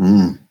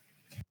 Mm.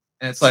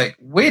 And it's like,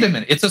 wait a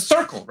minute. It's a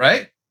circle,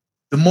 right?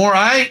 The more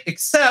I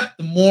accept,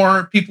 the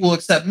more people will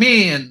accept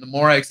me. And the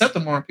more I accept, the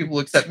more people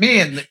will accept me.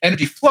 And the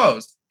energy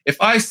flows. If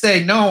I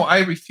say, no, I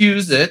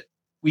refuse it,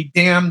 we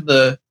damn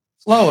the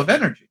flow of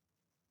energy.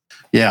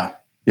 Yeah.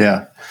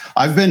 Yeah.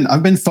 I've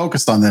been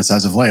focused on this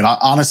as of late.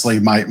 Honestly,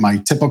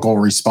 my typical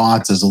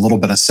response is a little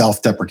bit of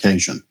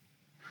self-deprecation,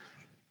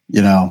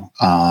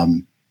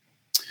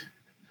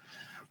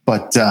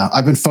 but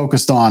I've been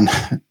focused on,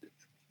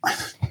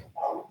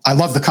 I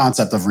love the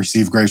concept of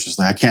receive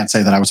graciously. I can't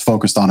say that I was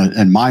focused on it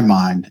in my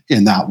mind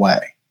in that way,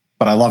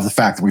 but I love the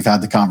fact that we've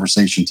had the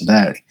conversation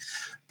today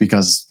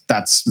because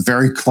that's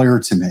very clear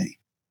to me.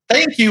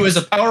 Thank you is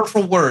a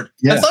powerful word.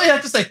 Yeah. That's all you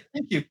have to say.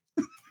 Thank you.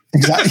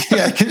 Exactly.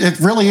 Yeah,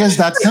 it really is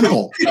that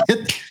simple.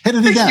 Hit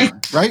it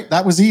again, right?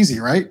 That was easy,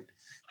 right?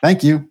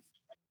 Thank you.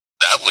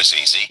 That was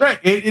easy. Right.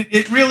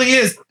 It really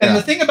is. And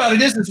the thing about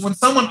it is when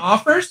someone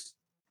offers,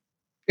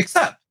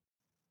 accept.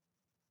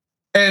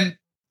 And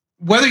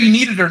whether you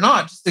need it or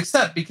not, just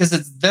accept because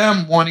it's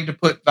them wanting to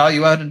put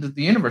value out into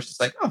the universe. It's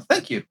like, oh,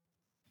 thank you.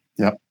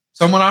 Yep.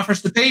 Someone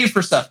offers to pay you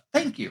for stuff.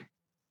 Thank you.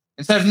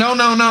 Instead of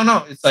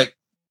no. It's like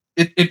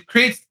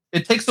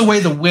it takes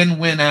away the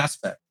win-win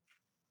aspect.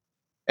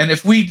 And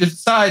if we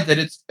decide that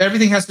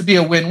everything has to be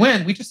a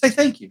win-win, we just say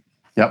thank you.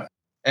 Yep.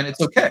 And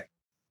it's okay.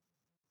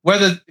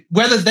 Whether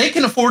they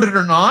can afford it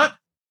or not,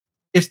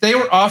 if they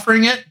were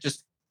offering it,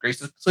 just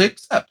graciously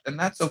accept. And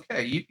that's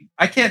okay.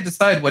 I can't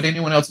decide what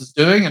anyone else is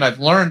doing. And I've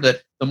learned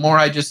that the more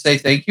I just say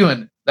thank you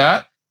and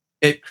that,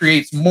 it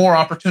creates more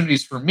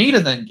opportunities for me to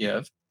then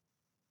give.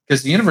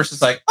 Because the universe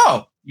is like,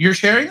 oh, you're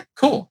sharing it?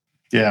 Cool.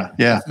 Yeah.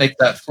 Let's make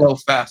that flow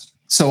faster.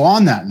 So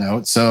on that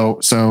note,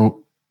 so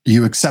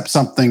you accept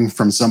something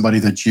from somebody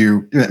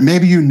that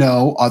maybe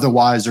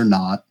otherwise or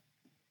not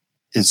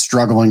is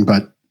struggling,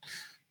 but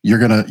you're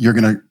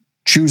gonna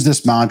choose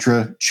this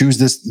mantra,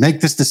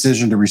 make this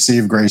decision to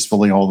receive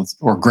graciously all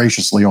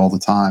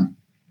the time.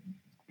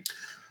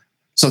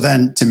 So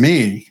then to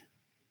me,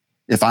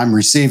 if I'm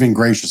receiving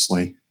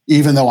graciously,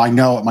 even though I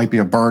know it might be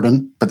a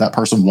burden, but that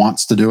person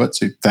wants to do it,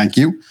 so thank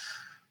you.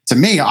 To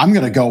me, I'm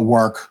going to go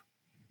work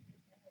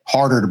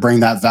harder to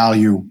bring that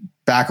value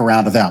back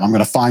around to them. I'm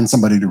going to find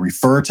somebody to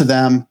refer to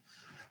them.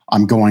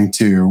 I'm going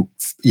to,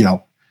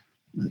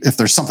 if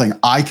there's something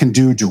I can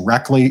do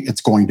directly,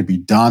 it's going to be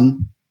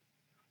done.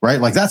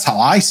 Right? Like that's how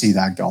I see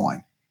that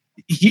going.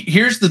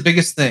 Here's the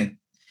biggest thing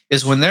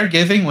is when they're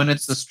giving, when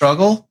it's the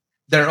struggle,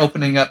 they're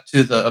opening up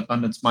to the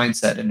abundance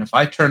mindset. And if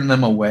I turn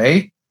them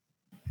away,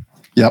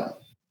 yep,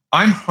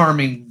 I'm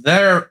harming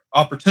their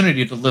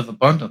opportunity to live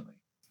abundantly.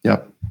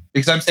 Yep.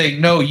 Because I'm saying,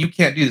 no, you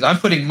can't do this. I'm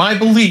putting my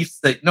beliefs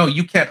that, no,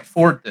 you can't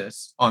afford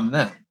this on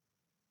them.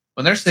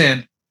 When they're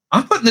saying,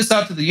 I'm putting this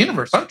out to the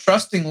universe. I'm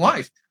trusting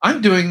life.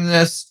 I'm doing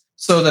this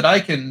so that I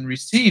can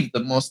receive the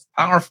most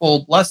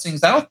powerful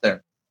blessings out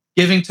there,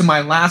 giving to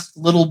my last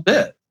little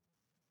bit,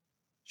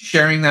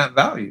 sharing that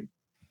value.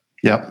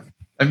 Yep.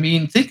 I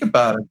mean, think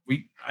about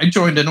it. I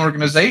joined an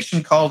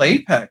organization called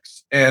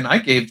Apex, and I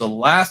gave the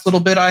last little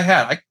bit I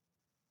had. I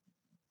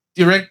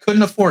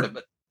couldn't afford it,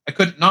 but I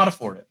could not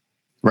afford it.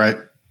 Right.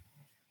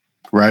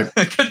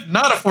 I could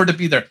not afford to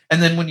be there.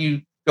 And then when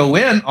you go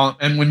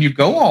when you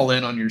go all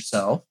in on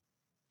yourself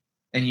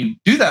and you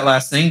do that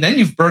last thing, then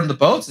you've burned the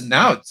boats. And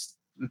now it's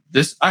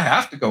this, I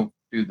have to go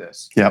do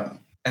this. Yep.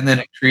 And then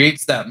it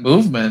creates that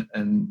movement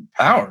and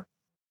power.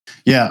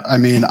 Yeah. I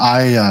mean,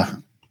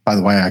 by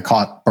the way, I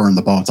caught burn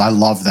the boats. I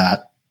love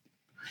that.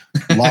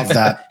 Love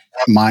that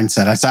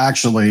mindset. It's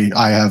actually,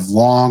 I have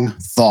long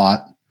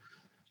thought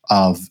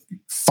of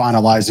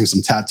finalizing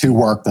some tattoo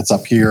work that's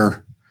up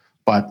here.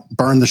 But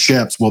burn the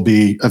ships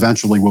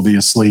eventually will be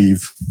a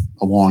sleeve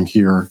along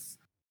here.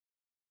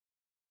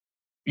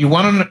 You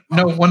want to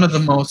know one of the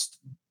most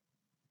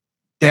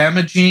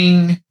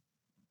damaging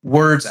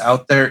words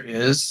out there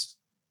is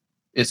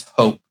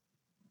hope.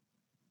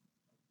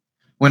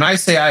 When I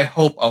say I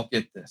hope I'll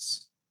get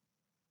this,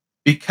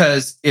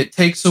 because it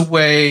takes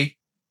away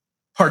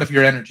part of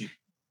your energy.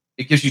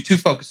 It gives you two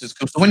focuses.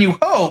 So when you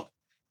hope,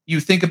 you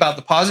think about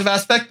the positive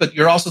aspect, but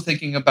you're also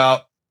thinking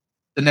about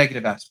the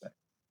negative aspect.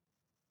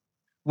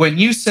 When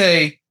you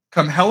say,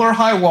 come hell or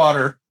high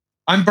water,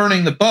 I'm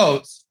burning the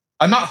boats,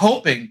 I'm not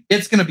hoping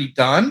it's going to be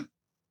done.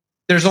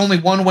 there's only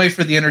one way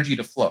for the energy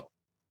to flow.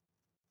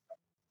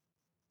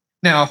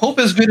 Now, hope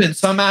is good in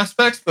some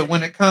aspects, but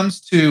when it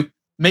comes to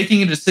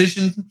making a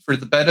decision for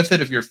the benefit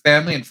of your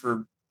family and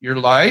for your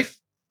life,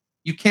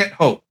 you can't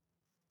hope.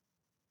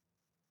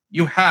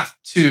 You have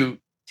to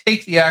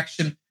take the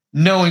action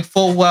knowing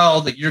full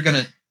well that you're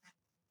going to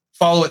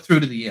follow it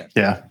through to the end.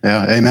 Yeah.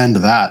 Amen to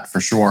that for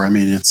sure. I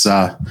mean, it's,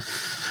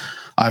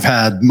 I've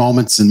had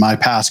moments in my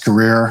past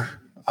career.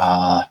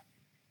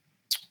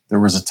 There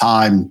was a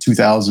time,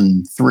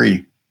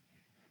 2003,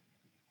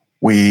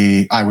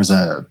 I was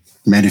a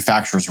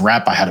manufacturer's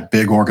rep. I had a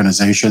big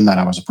organization that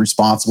I was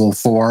responsible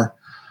for,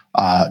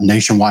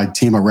 nationwide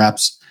team of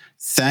reps.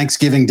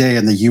 Thanksgiving Day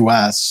in the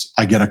US,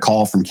 I get a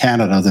call from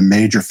Canada, the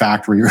major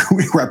factory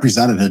we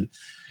represented.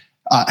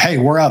 Hey,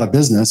 we're out of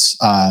business.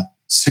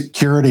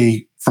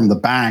 Security from the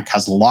bank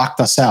has locked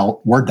us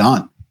out. We're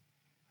done.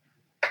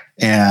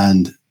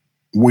 And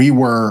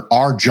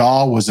our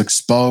jaw was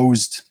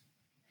exposed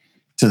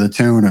to the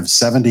tune of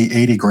 70,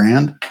 80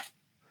 grand.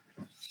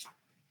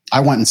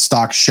 I went and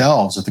stocked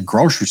shelves at the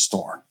grocery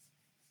store,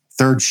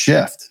 third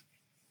shift,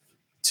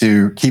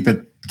 to keep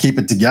it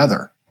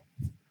together.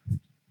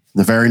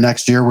 The very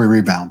next year we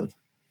rebounded.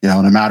 In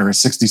a matter of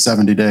 60,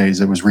 70 days,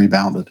 it was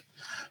rebounded,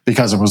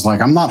 because it was like,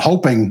 I'm not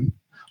hoping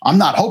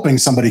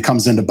somebody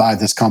comes in to buy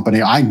this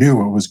company. I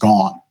knew it was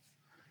gone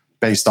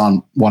based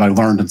on what I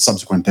learned in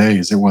subsequent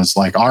days. It was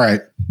like, all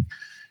right,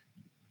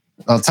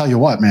 I'll tell you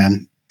what,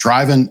 man,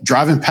 driving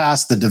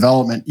past the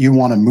development you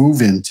want to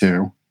move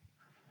into,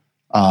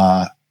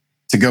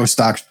 to go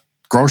stock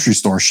grocery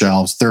store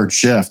shelves, third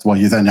shift, well,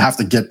 you then have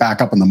to get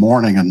back up in the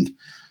morning and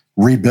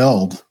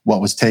rebuild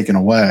what was taken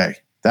away.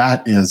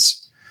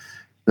 There's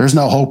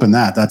no hope in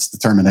that. That's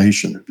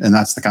determination. And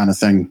that's the kind of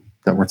thing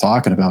that we're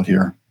talking about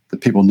here,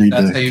 that people need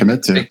to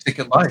commit to. Big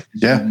ticket life.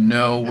 Yeah. You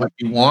know what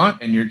you want,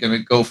 and you're going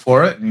to go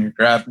for it, and you're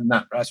grabbing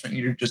that restaurant.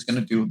 You're just going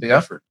to do the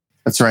effort.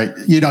 That's right.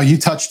 You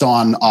touched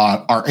on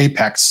our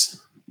Apex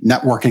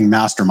networking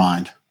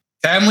mastermind.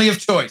 Family of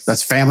choice.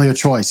 That's family of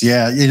choice.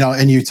 Yeah.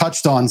 And you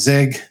touched on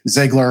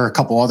Ziglar, a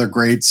couple other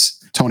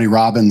greats, Tony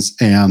Robbins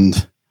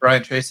and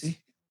Brian Tracy,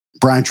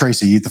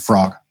 Eat the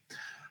Frog.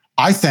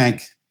 I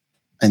think,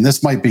 and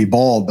this might be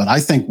bold, but I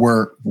think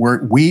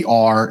we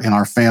are in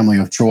our family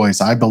of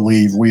choice. I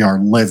believe we are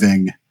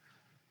living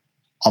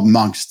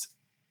amongst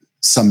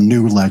some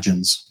new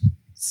legends.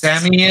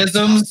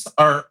 Sammyisms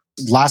are.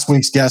 Last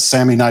week's guest,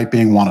 Sammy Knight,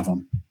 being one of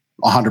them.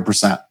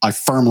 100%. I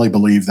firmly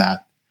believe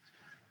that.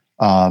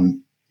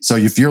 So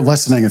if you're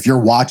listening, if you're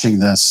watching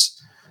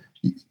this,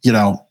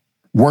 I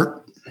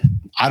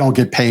don't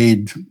get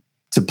paid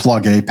to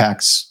plug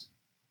Apex.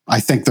 I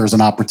think there's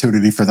an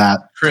opportunity for that.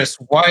 Chris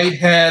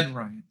Whitehead,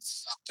 Ryan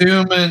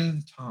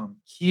Stewman, Tom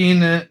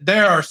Keenan.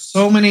 There are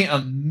so many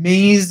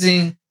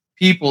amazing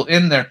people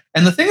in there.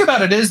 And the thing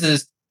about it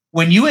is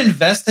when you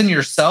invest in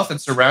yourself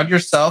and surround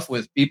yourself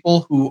with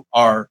people who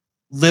are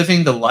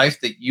living the life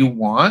that you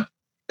want,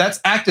 that's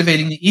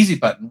activating the easy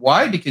button.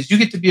 Why? Because you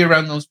get to be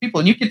around those people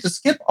and you get to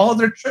skip all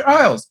their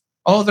trials,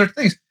 all their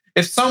things.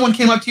 If someone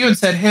came up to you and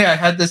said, hey, I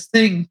had this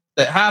thing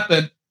that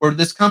happened or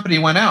this company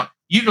went out,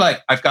 you're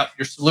like, I've got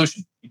your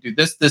solution. You do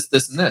this, this,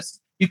 this, and this.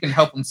 You can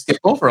help them skip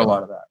over a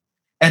lot of that.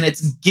 And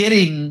it's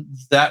getting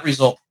that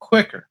result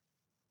quicker.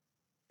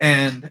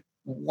 And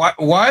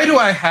why do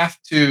I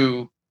have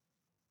to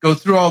go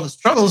through all the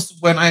struggles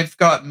when I've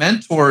got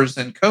mentors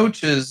and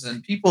coaches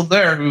and people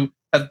there who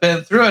have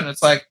been through it? And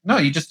it's like, no,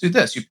 you just do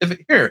this. You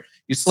pivot here.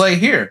 You slay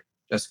here.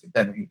 Jessica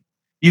Dennehy.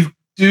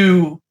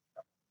 You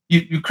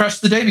crush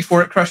the day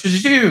before it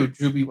crushes you.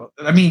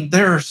 I mean,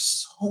 there are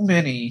so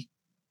many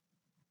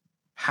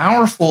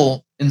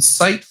powerful,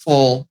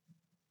 insightful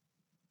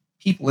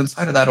people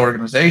inside of that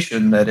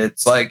organization that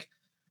it's like,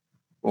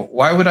 well,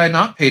 why would I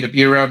not pay to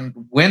be around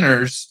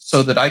winners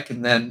so that I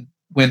can then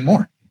win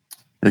more?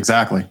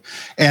 Exactly.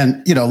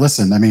 And,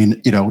 listen, I mean,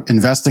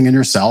 investing in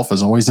yourself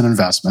is always an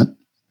investment.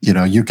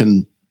 You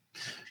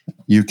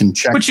can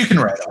check, which you can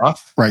write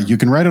off. Right. You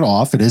can write it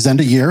off. It is end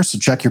of year. So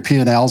check your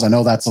P&Ls. I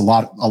know that's a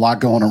lot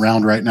going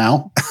around right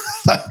now.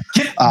 Sign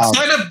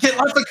up, get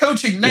lots of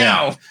coaching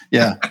now.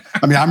 Yeah.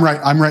 I mean,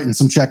 I'm writing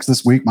some checks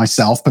this week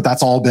myself, but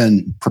that's all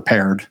been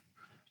prepared.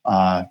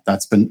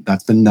 That's been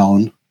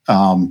known.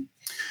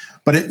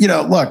 But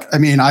look, I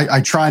mean,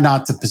 I try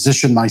not to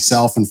position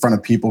myself in front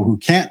of people who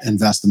can't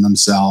invest in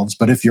themselves.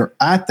 But if you're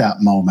at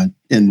that moment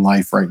in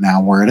life right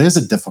now where it is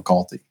a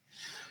difficulty,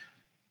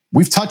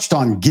 we've touched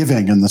on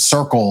giving and the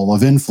circle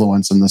of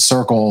influence and the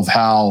circle of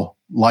how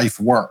life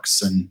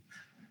works and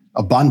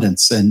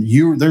abundance. And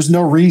there's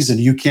no reason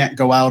you can't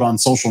go out on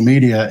social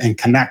media and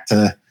connect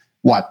to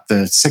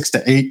the 6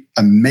 to 8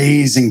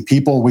 amazing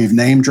people we've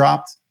name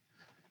dropped.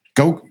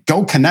 Go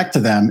connect to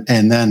them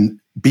and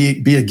then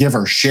be a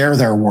giver, share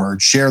their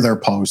words, share their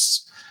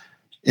posts.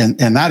 And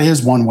that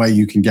is one way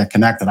you can get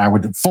connected. I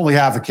would fully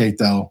advocate,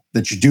 though,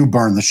 that you do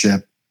burn the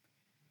ship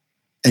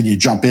and you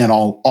jump in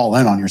all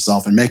in on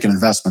yourself and make an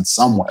investment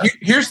somewhere.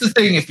 Here's the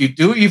thing. If you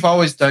do what you've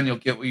always done, you'll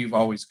get what you've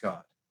always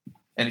got.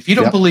 And if you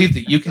don't believe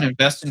that you can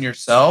invest in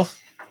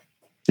yourself,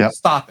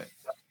 stop it.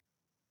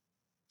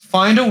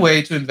 find a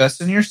way to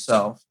invest in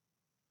yourself,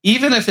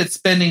 even if it's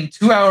spending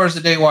 2 hours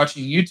a day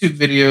watching YouTube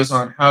videos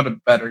on how to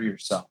better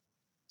yourself.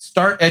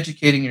 Start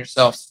educating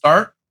yourself.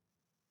 Start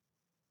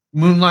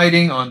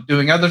moonlighting on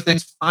doing other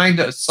things. Find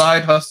a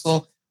side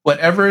hustle,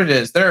 whatever it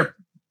is. There are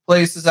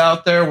places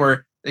out there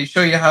where they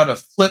show you how to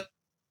flip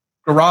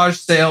garage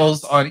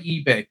sales on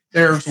eBay.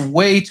 There's a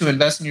way to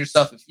invest in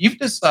yourself. If you've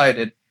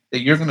decided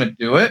that you're going to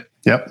do it,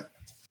 Yep.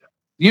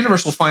 the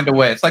universe will find a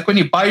way. It's like when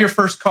you buy your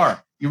first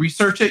car. You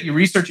research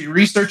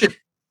it,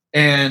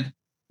 and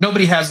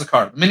nobody has the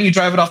car. The minute you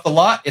drive it off the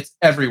lot, it's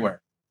everywhere.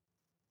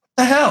 What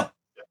the hell?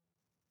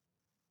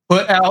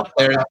 Put out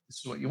there, this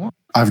is what you want.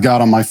 I've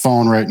got on my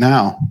phone right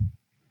now.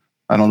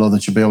 I don't know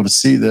that you'll be able to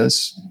see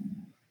this.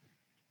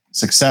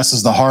 Success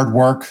is the hard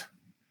work.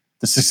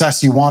 The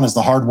success you want is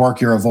the hard work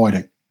you're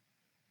avoiding.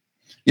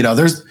 You know,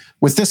 there's,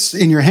 with this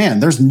in your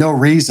hand, there's no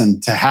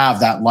reason to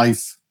have that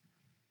life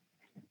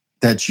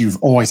that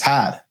you've always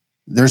had.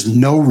 There's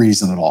no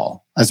reason at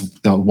all. As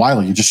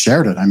Wiley, you just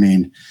shared it. I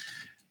mean,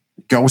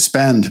 go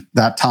spend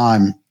that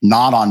time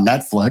not on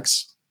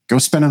Netflix. Go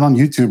spend it on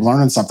YouTube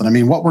learning something. I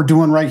mean, what we're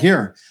doing right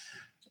here,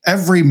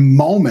 every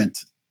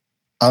moment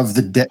of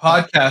the day.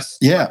 Podcasts.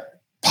 Yeah.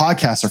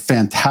 Podcasts are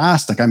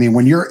fantastic. I mean,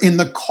 when you're in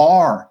the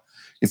car,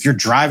 if you're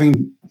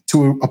driving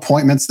to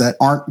appointments that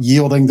aren't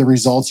yielding the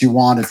results you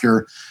want, if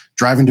you're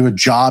driving to a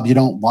job you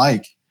don't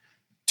like,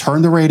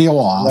 turn the radio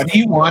off. What do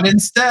you want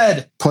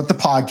instead? Put the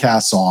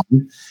podcasts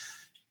on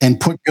and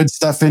put good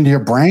stuff into your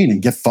brain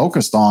and get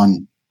focused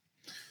on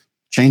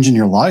changing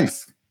your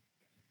life.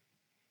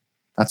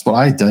 That's what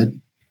I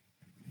did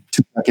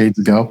 2 decades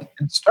ago.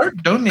 And start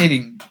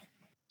donating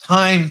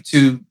time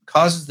to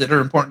causes that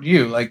are important to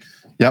you. Like,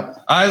 yep.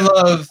 I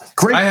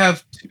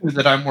have 2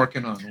 that I'm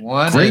working on.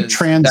 One Great is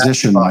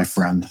transition, my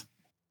friend.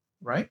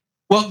 Right.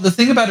 Well, the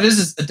thing about it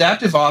is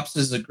Adaptive Ops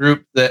is a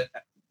group that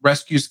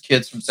rescues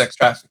kids from sex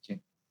trafficking.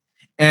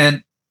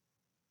 And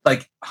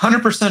like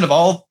 100% of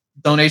all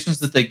donations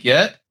that they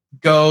get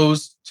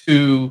goes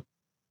to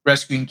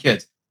rescuing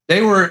kids.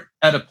 They were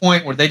at a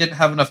point where they didn't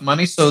have enough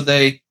money, so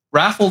they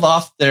raffled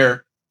off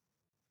their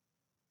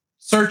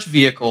search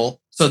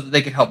vehicle so that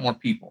they could help more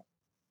people.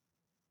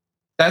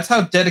 That's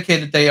how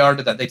dedicated they are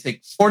to that. They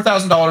take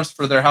 $4,000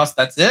 for their house,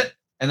 that's it,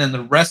 and then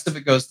the rest of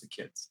it goes to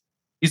kids.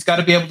 He's got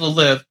to be able to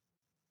live,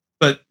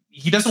 but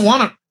he doesn't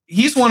want to.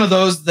 He's one of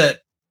those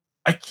that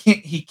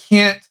he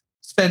can't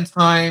spend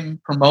time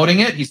promoting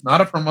it. He's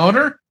not a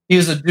promoter. He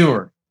is a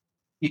doer.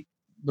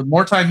 The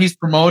more time he's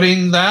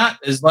promoting that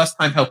is less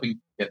time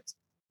helping kids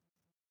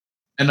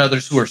and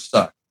others who are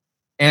stuck.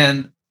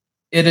 And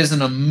it is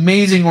an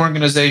amazing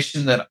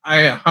organization that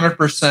I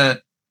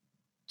 100%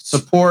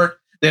 support.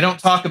 They don't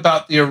talk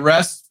about the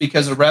arrests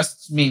because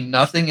arrests mean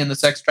nothing in the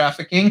sex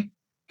trafficking,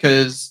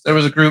 because there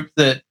was a group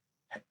that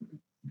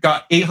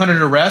got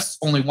 800 arrests,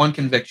 only 1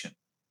 conviction.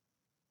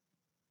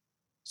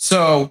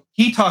 So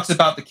he talks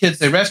about the kids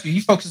they rescue. He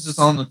focuses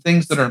on the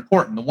things that are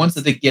important, the ones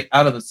that they get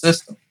out of the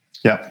system.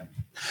 Yeah.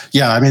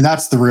 Yeah. I mean,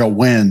 that's the real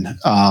win.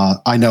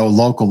 I know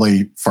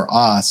locally for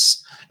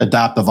us,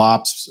 Adaptive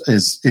Ops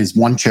is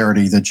one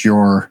charity that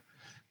you're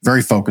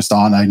very focused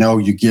on. I know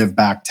you give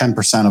back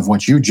 10% of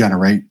what you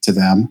generate to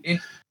them.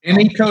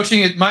 In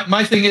coaching,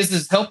 my thing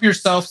is help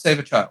yourself save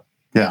a child.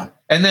 Yeah.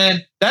 And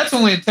then that's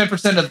only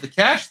 10% of the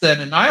cash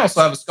then. And I also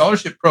have a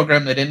scholarship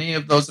program that any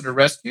of those that are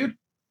rescued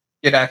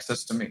get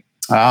access to me.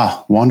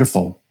 Ah,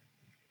 wonderful.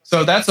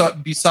 So that's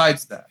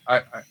besides that.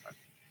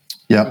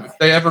 Yeah. If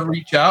they ever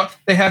reach out,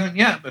 they haven't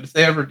yet, but if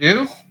they ever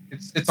do,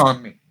 it's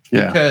on me.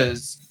 Yeah.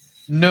 Because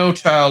no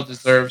child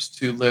deserves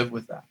to live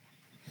with that.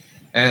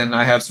 And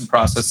I have some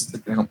processes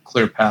that can help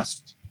clear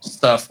past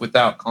stuff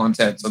without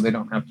content so they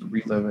don't have to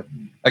relive it.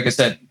 Like I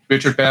said,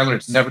 Richard Bandler,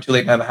 it's never too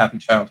late to have a happy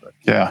childhood.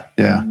 Yeah.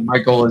 Yeah. And my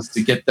goal is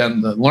to get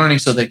them the learning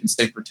so they can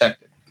stay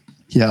protected.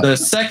 Yeah. The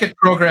second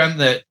program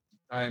that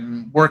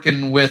I'm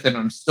working with and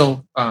I'm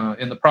still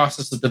in the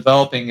process of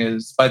developing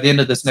is by the end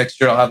of this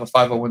next year, I'll have a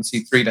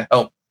 501c3 to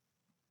help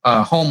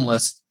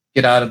homeless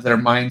get out of their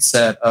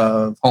mindset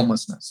of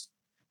homelessness.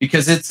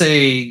 Because it's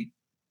a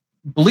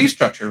belief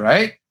structure,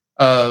 right?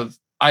 Of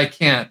I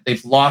can't,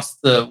 they've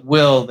lost the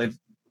will, they've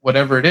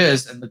whatever it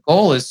is. And the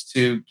goal is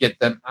to get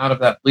them out of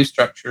that belief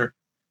structure.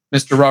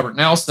 Mr. Robert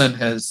Nelson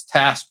has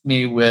tasked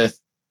me with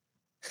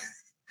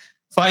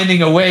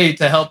finding a way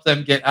to help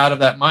them get out of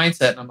that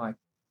mindset. And I'm like,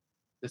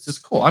 this is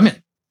cool. I'm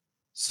in.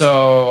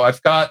 So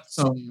I've got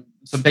some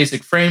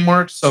basic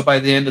frameworks. So by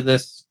the end of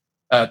this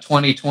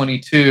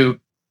 2022,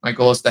 my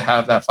goal is to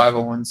have that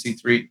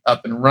 501c3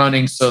 up and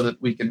running so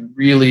that we can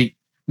really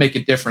make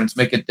a difference,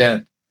 make a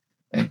dent,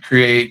 and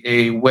create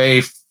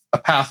a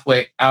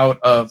pathway out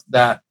of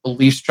that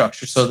belief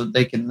structure so that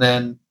they can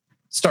then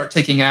start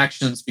taking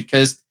actions.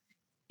 Because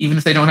even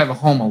if they don't have a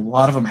home, a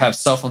lot of them have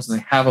cell phones and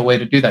they have a way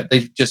to do that.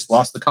 They've just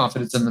lost the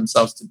confidence in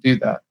themselves to do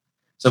that.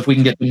 So if we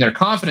can get them their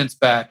confidence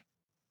back,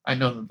 I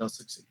know that they'll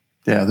succeed.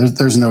 Yeah,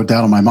 there's no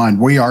doubt in my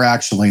mind. We are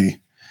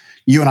actually,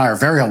 you and I are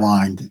very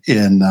aligned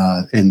in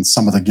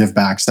some of the give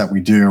backs that we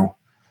do.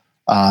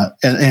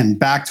 And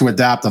back to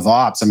adaptive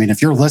ops. I mean,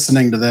 if you're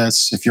listening to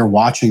this, if you're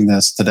watching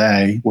this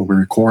today, when we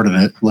recorded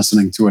it,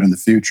 listening to it in the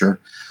future,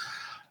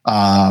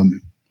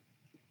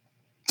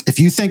 if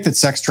you think that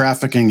sex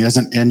trafficking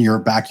isn't in your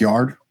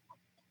backyard,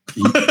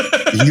 you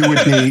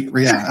would be,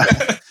 yeah,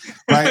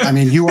 right. I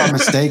mean, you are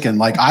mistaken.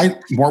 Like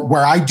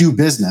where I do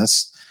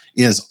business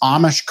is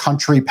Amish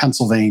country,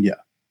 Pennsylvania,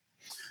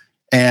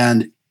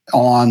 and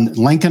on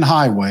Lincoln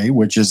Highway,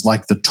 which is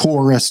like the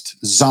tourist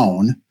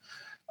zone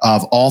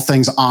of all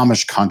things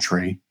Amish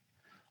country,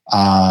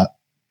 a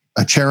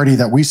charity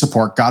that we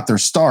support got their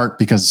start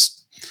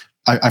because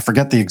I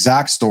forget the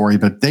exact story,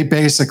 but they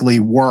basically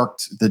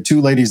worked, the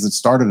two ladies that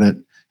started it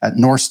at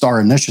North Star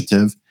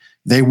Initiative,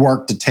 they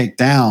worked to take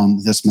down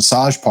this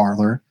massage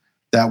parlor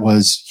that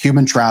was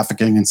human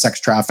trafficking and sex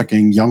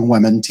trafficking young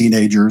women,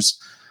 teenagers,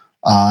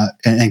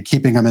 and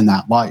keeping them in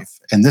that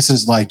life. And this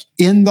is like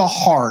in the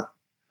heart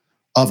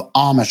of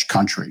Amish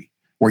country,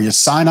 where you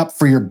sign up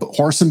for your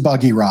horse and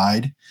buggy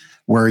ride,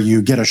 where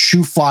you get a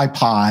shoe fly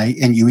pie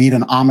and you eat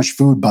an Amish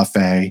food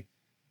buffet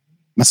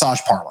massage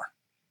parlor.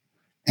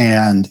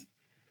 And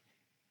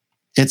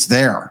it's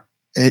there.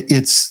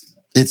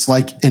 It's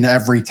like in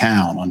every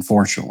town,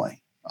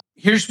 unfortunately.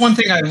 Here's one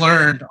thing I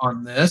learned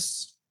on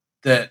this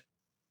that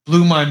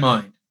blew my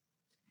mind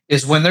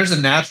is when there's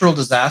a natural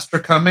disaster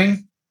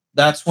coming,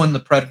 that's when the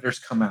predators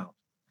come out.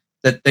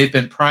 That they've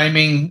been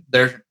priming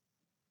their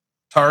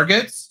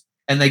targets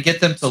and they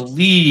get them to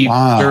leave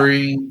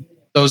during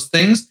those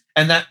things.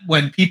 And that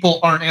when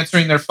people aren't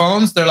answering their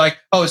phones, they're like,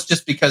 oh, it's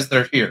just because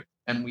they're here.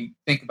 And we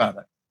think about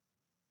it.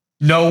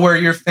 Know where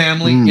your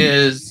family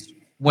is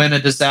when a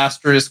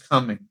disaster is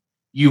coming.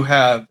 You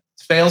have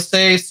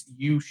fail-safes.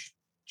 You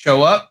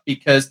show up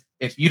because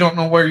if you don't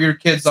know where your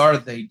kids are,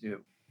 they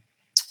do.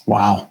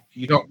 Wow. If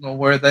you don't know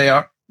where they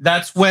are,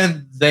 that's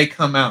when they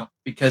come out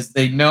because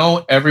they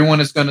know everyone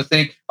is going to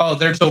think, oh,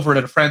 they're just over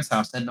at a friend's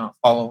house and not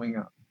following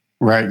up.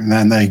 Right. And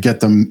then they get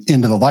them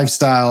into the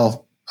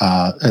lifestyle.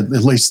 At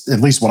least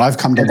what I've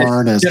come to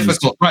learn is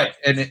difficult, right?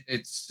 And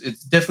it's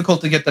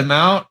difficult to get them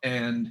out,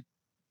 and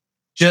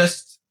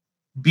just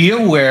be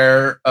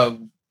aware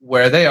of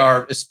where they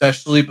are,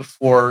 especially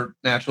before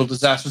natural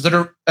disasters that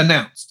are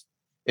announced.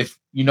 If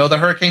you know the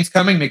hurricane's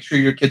coming, make sure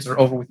your kids are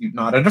over with you,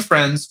 not at a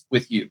friend's,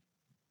 with you,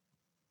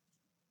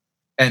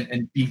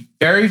 and be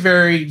very,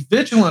 very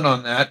vigilant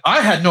on that.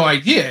 I had no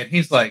idea, and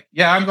he's like,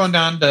 "Yeah, I'm going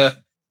down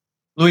to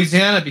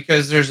Louisiana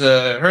because there's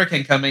a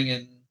hurricane coming,"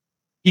 and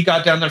he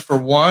got down there for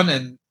one,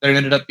 and there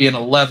ended up being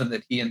 11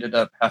 that he ended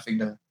up having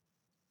to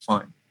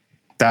find.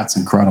 That's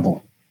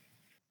incredible.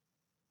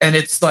 And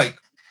it's like,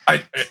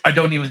 I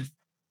don't even,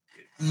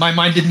 my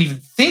mind didn't even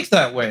think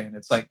that way. And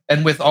it's like,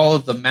 and with all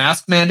of the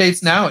mask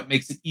mandates now, it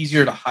makes it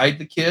easier to hide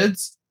the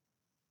kids.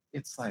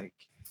 It's like,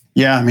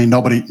 yeah, I mean,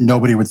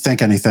 nobody would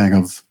think anything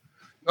of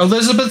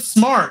Elizabeth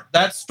Smart,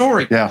 that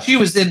story. Yeah. She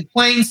was in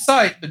plain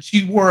sight, but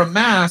she wore a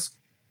mask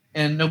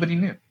and nobody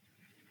knew.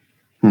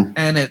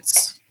 And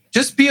it's,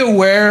 just be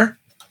aware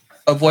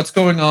of what's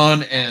going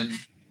on, and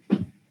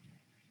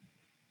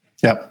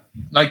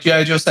like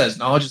G.I. Joe says,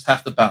 knowledge is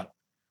half the battle.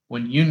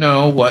 When you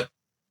know what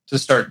to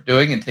start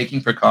doing and taking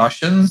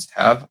precautions,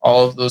 have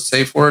all of those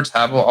safe words,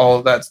 have all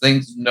of that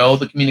things, know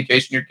the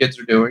communication your kids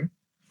are doing,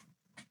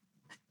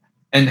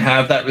 and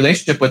have that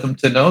relationship with them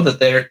to know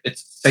that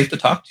it's safe to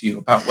talk to you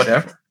about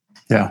whatever.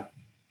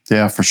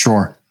 Yeah, for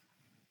sure.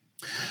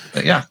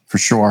 But yeah, for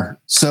sure.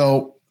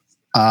 So,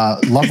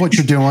 love what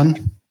you're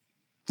doing.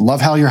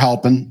 Love how you're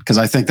helping, because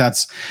I think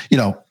that's,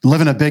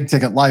 living a big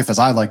ticket life, as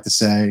I like to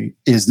say,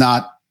 is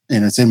not,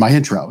 and it's in my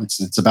intro,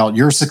 it's about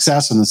your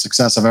success and the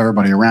success of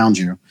everybody around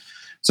you.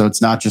 So it's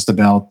not just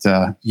about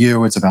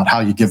you, it's about how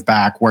you give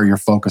back, where you're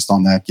focused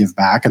on that give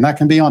back. And that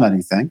can be on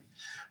anything.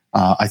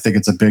 I think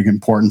it's a big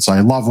importance. So I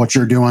love what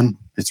you're doing.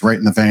 It's right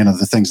in the vein of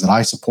the things that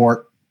I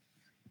support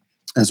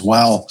as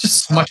well. It's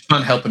just so much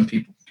fun helping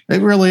people.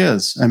 It really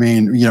is. I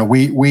mean,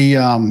 we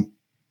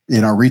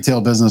in our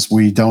retail business,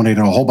 we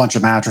donated a whole bunch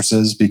of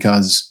mattresses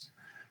because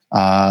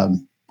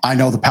I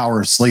know the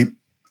power of sleep.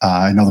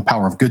 I know the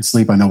power of good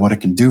sleep. I know what it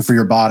can do for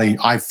your body.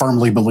 I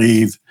firmly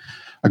believe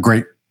a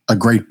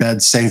great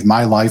bed saved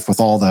my life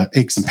with all the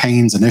aches and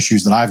pains and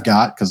issues that I've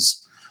got,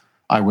 because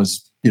I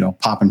was,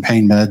 popping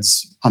pain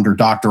meds under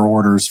doctor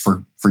orders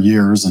for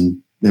years, and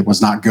it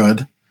was not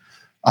good.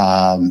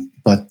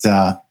 But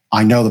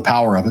I know the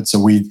power of it. So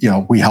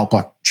we help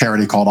a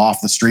charity called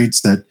Off the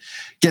Streets that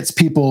gets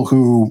people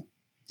who,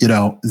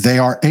 they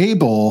are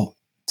able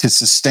to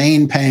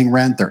sustain paying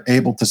rent. They're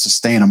able to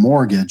sustain a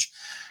mortgage.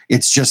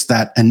 It's just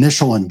that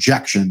initial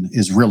injection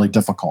is really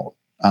difficult.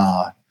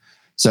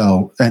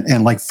 So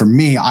like for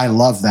me, I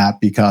love that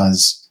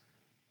because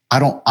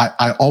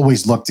I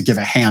always look to give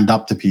a hand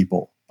up to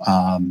people,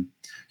 and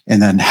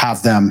then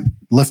have them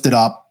lift it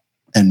up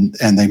and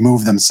they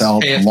move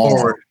themselves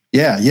along.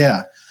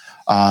 Yeah.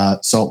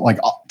 So like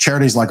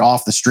charities like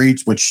Off the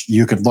Streets, which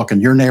you could look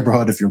in your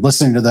neighborhood if you're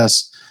listening to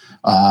this.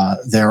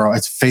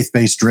 It's a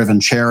faith-based driven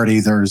charity.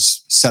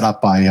 There's set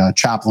up by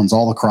chaplains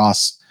all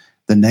across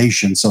the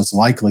nation. So it's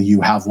likely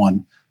you have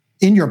one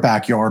in your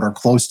backyard or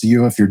close to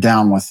you if you're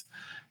down with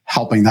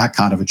helping that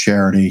kind of a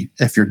charity.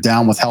 If you're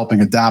down with helping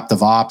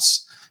Adaptive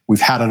Ops, we've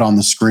had it on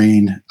the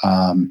screen.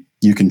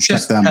 You can check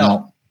Just them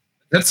help. out.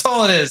 That's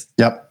all it is.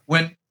 Yep.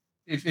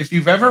 If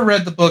you've ever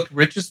read the book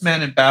Richest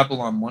Man in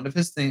Babylon, one of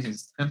his things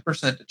is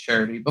 10% to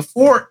charity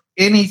before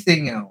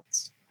anything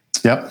else.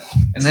 Yep.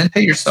 And then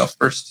pay yourself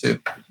first too.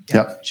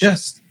 Yep.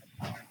 Just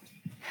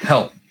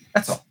help.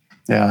 That's all.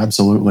 Yeah,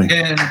 absolutely.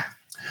 And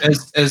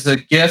as a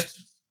gift,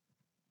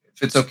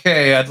 if it's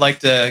okay, I'd like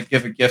to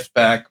give a gift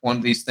back. One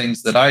of these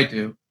things that I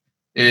do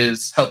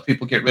is help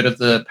people get rid of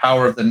the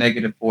power of the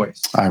negative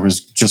voice. I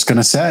was just going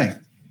to say,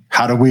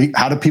 how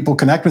do people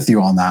connect with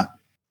you on that?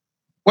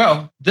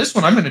 Well, this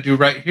one I'm going to do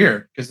right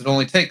here because it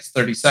only takes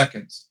 30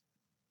 seconds.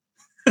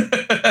 All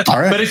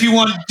right. But if you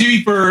want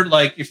deeper,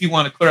 like if you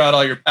want to clear out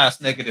all your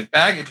past negative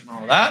baggage and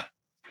all that,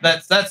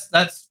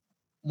 that's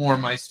more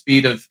my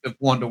speed of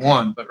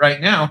one-to-one. But right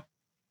now,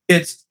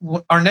 it's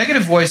our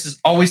negative voice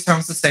always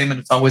sounds the same and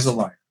it's always a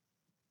liar.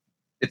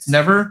 It's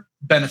never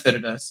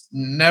benefited us,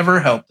 never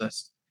helped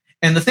us.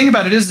 And the thing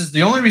about it is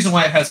the only reason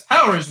why it has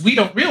power is we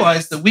don't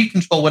realize that we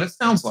control what it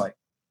sounds like.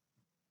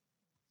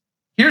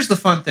 Here's the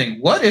fun thing.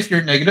 What if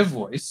your negative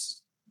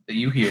voice that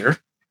you hear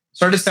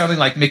started sounding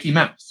like Mickey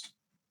Mouse?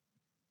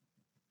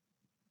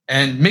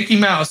 And Mickey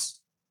Mouse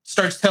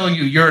starts telling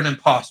you you're an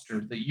imposter,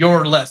 that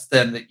you're less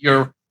than, that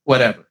you're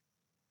whatever.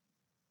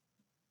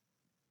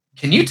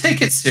 Can you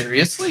take it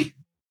seriously?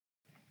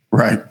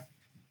 Right.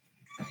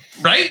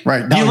 Right?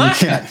 Right. No, you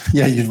can't.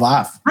 Yeah, you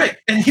laugh. Right.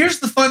 And here's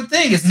the fun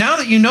thing is now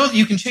that you know that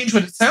you can change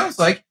what it sounds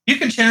like, you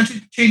can change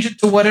it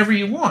to whatever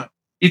you want.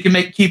 You can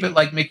keep it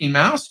like Mickey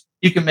Mouse.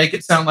 You can make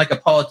it sound like a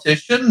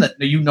politician that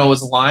you know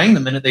is lying the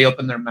minute they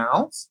open their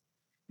mouths.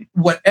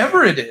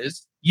 Whatever it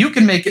is, you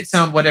can make it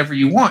sound whatever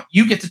you want.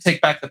 You get to take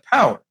back the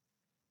power.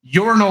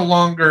 You're no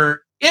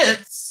longer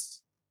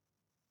its,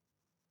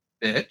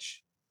 bitch.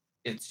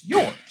 It's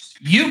yours.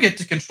 You get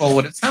to control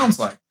what it sounds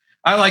like.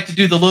 I like to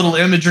do the little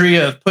imagery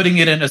of putting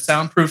it in a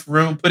soundproof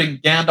room, putting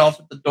Gandalf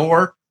at the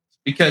door,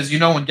 because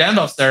when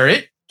Gandalf's there,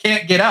 it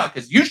can't get out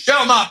because you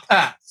shall not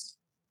pass.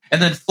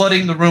 And then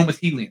flooding the room with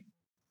helium.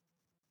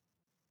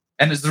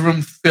 And as the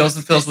room fills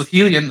and fills with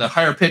helium, the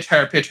higher pitch,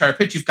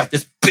 you've got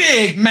this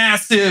big,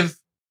 massive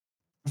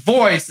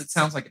voice that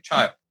sounds like a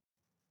child.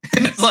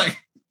 And it's like,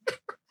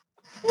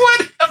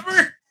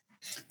 whatever.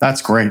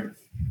 That's great.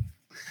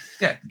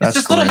 Yeah. It's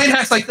just little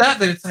hacks like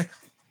that it's like,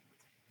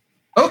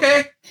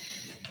 okay.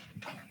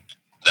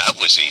 That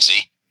was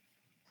easy.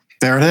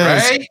 There it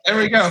is. Right? There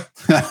we go.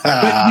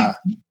 But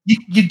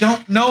you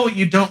don't know what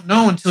you don't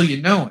know until you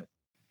know it.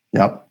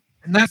 Yep.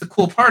 And that's the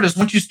cool part is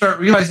once you start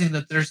realizing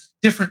that there's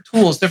different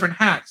tools, different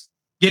hacks,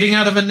 getting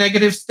out of a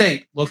negative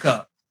state, look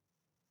up.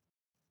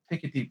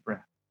 Take a deep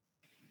breath.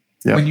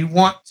 Yep. When you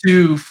want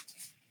to,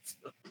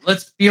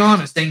 let's be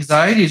honest,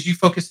 anxiety is you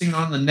focusing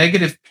on the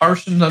negative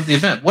portion of the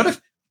event. What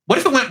if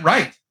it went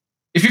right?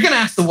 If you're going to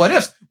ask the what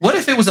ifs, what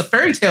if it was a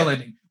fairy tale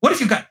ending? What if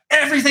you got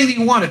everything that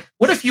you wanted?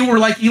 What if you were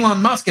like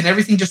Elon Musk and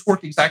everything just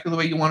worked exactly the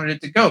way you wanted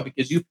it to go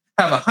because you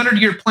have a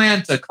 100-year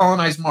plan to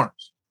colonize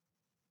Mars?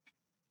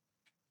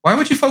 Why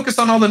would you focus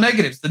on all the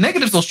negatives? The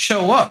negatives will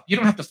show up. You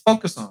don't have to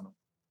focus on them.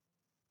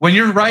 When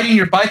you're riding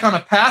your bike on a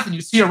path and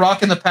you see a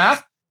rock in the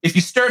path, if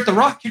you stare at the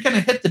rock, you're going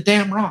to hit the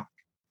damn rock.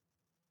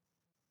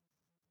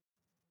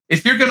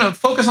 If you're going to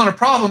focus on a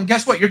problem,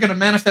 guess what? You're going to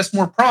manifest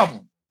more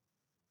problem.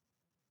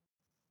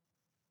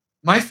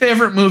 My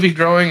favorite movie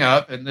growing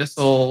up, and this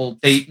will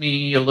date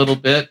me a little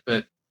bit,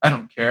 but I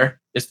don't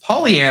care, is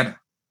Pollyanna.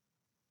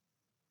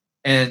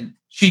 And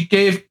she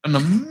gave an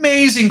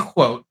amazing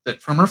quote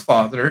from her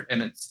father,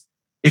 and it's,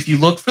 if you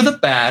look for the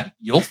bad,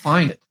 you'll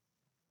find it.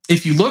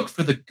 If you look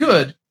for the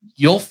good,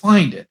 you'll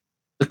find it.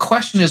 The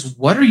question is,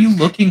 what are you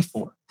looking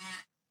for?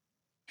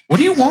 What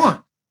do you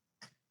want?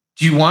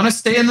 Do you want to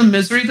stay in the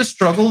misery, the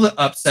struggle, the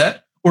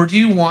upset, or do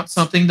you want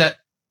something that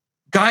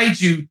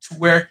guides you to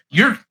where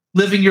you're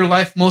living your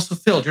life most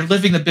fulfilled? You're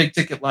living the big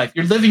ticket life.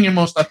 You're living your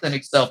most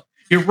authentic self.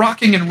 You're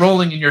rocking and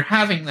rolling and you're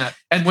having that.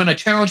 And when a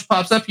challenge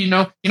pops up, you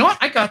know what?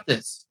 I got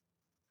this.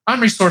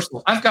 I'm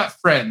resourceful. I've got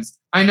friends.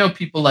 I know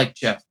people like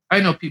Jeff.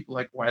 I know people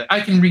like Wiley.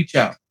 I can reach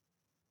out.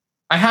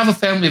 I have a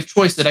family of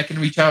choice that I can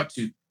reach out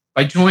to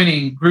by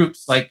joining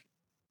groups like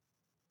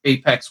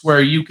Apex,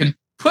 where you can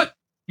put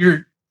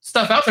your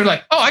stuff out there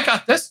like, oh, I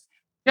got this.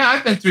 Yeah,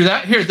 I've been through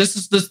that. Here, this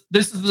is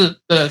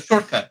the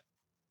shortcut.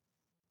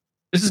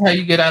 This is how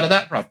you get out of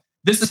that problem.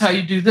 This is how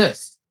you do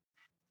this.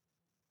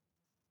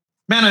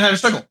 Man, I had a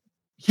struggle.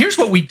 Here's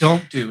what we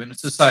don't do in a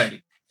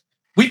society.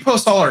 We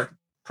post all our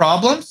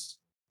problems.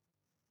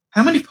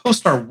 How many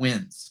post our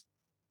wins?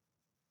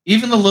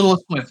 Even the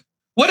littlest wins.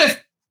 What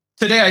if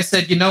today I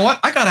said, you know what?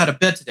 I got out of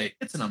bed today.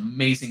 It's an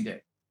amazing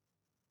day.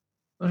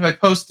 What if I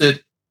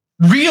posted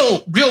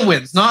real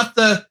wins, not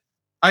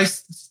I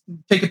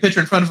take a picture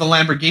in front of a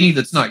Lamborghini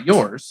that's not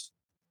yours.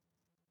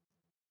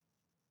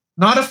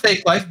 Not a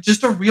fake life,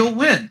 just a real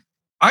win.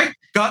 I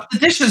got the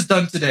dishes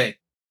done today,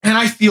 and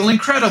I feel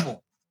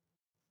incredible.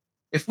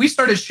 If we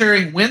started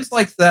sharing wins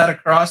like that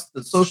across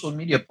the social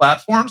media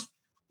platforms,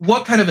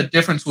 what kind of a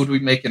difference would we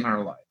make in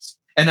our lives?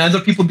 And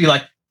other people would be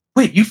like,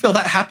 wait, you feel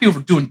that happy over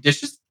doing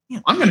dishes? Yeah,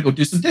 I'm going to go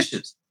do some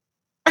dishes.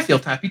 I feel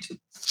happy too.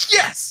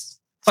 Yes.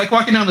 It's like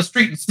walking down the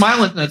street and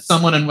smiling at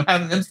someone and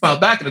having them smile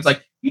back. And it's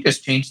like, you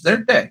just changed their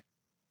day.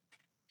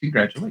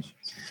 Congratulations.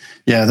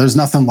 Yeah, there's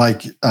nothing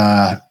like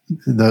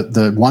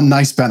the one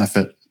nice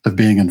benefit of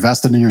being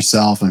invested in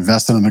yourself,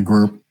 invested in a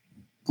group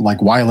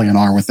like Wiley and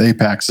are with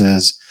Apex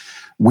is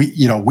we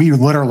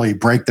literally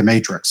break the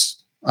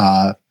matrix.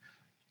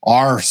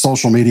 Our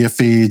social media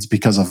feeds,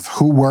 because of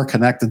who we're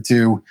connected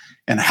to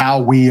and how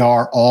we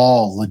are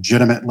all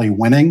legitimately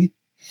winning,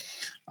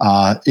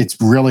 it's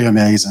really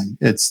amazing.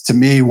 It's, to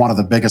me, one of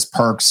the biggest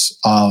perks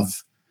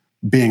of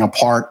being a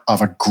part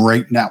of a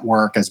great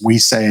network, as we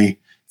say,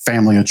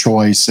 family of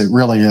choice. It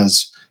really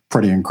is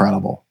pretty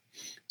incredible.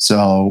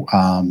 So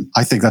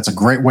I think that's a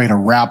great way to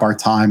wrap our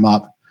time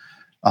up.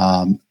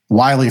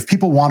 Wiley, if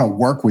people want to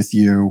work with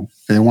you,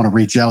 they want to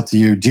reach out to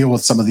you, deal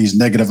with some of these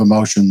negative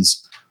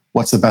emotions,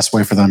 what's the best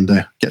way for them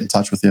to get in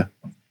touch with you?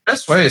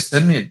 Best way is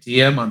send me a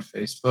DM on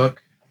Facebook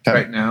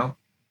right now,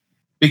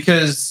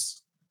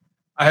 because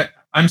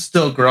I'm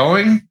still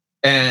growing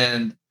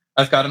and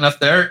I've got enough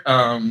there.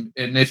 And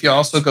if you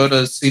also go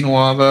to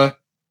sinuava.com,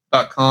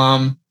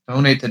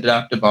 donate to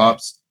Adaptive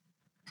Ops.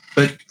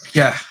 But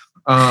yeah,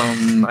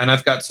 and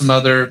I've got some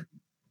other,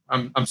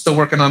 I'm still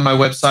working on my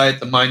website,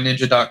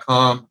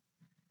 themindninja.com.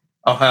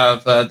 I'll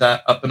have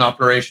that up and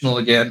operational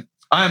again.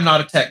 I am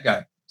not a tech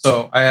guy,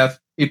 so I have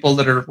people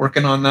that are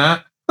working on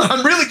that.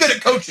 I'm really good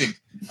at coaching.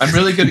 I'm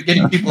really good at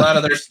getting people out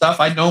of their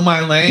stuff. I know my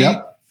lane.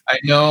 Yep. I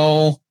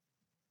know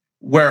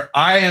where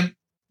I am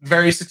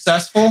very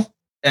successful,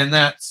 and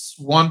that's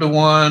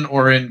one-to-one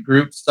or in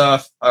group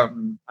stuff.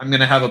 I'm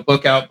going to have a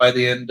book out by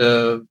the end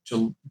of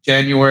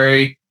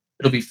January.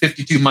 It'll be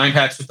 52 mind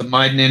hacks with the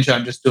Mind Ninja.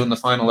 I'm just doing the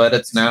final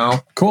edits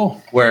now.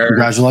 Cool.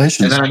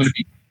 Congratulations. And then I'm going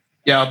to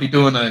be, I'll be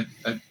doing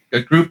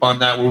a group on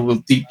that where we'll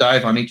deep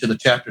dive on each of the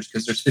chapters,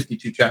 because there's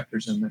 52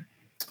 chapters in there.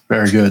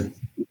 Very good.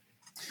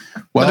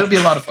 Well, it'll be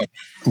a lot of fun.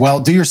 Well,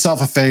 do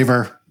yourself a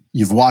favor.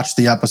 You've watched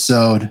the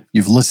episode.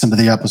 You've listened to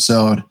the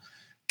episode.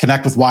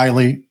 Connect with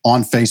Wiley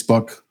on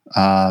Facebook.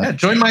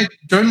 Join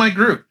my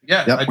group.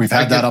 Yeah. Yep, we've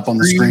had that up on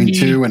the screen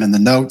too, and in the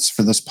notes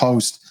for this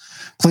post.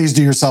 Please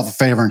do yourself a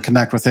favor and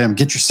connect with him.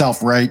 Get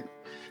yourself right.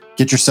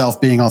 Get yourself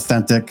being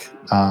authentic,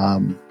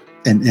 and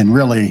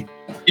really.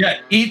 Yeah,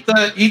 eat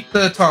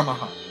the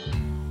tomahawk.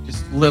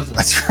 Just live.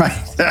 That's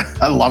right.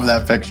 I love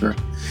that picture.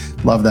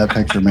 Love that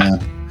picture, man.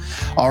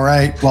 All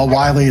right. Well,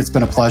 Wiley, it's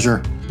been a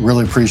pleasure.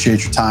 Really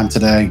appreciate your time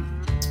today.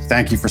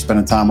 Thank you for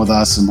spending time with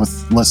us and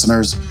with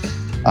listeners.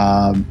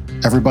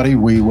 Everybody,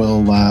 we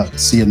will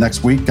see you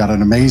next week. Got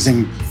an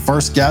amazing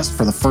first guest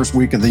for the first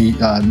week of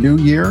the new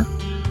year.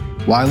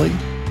 Wiley,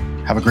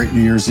 have a great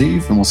New Year's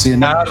Eve, and we'll see you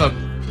next week.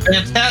 Have a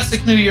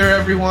fantastic New Year,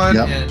 everyone.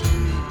 Yep.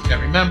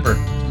 And remember,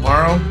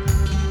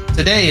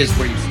 today is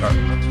where you start.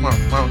 Not tomorrow.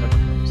 Tomorrow never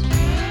comes.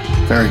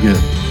 Very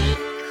good.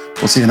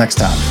 We'll see you next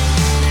time.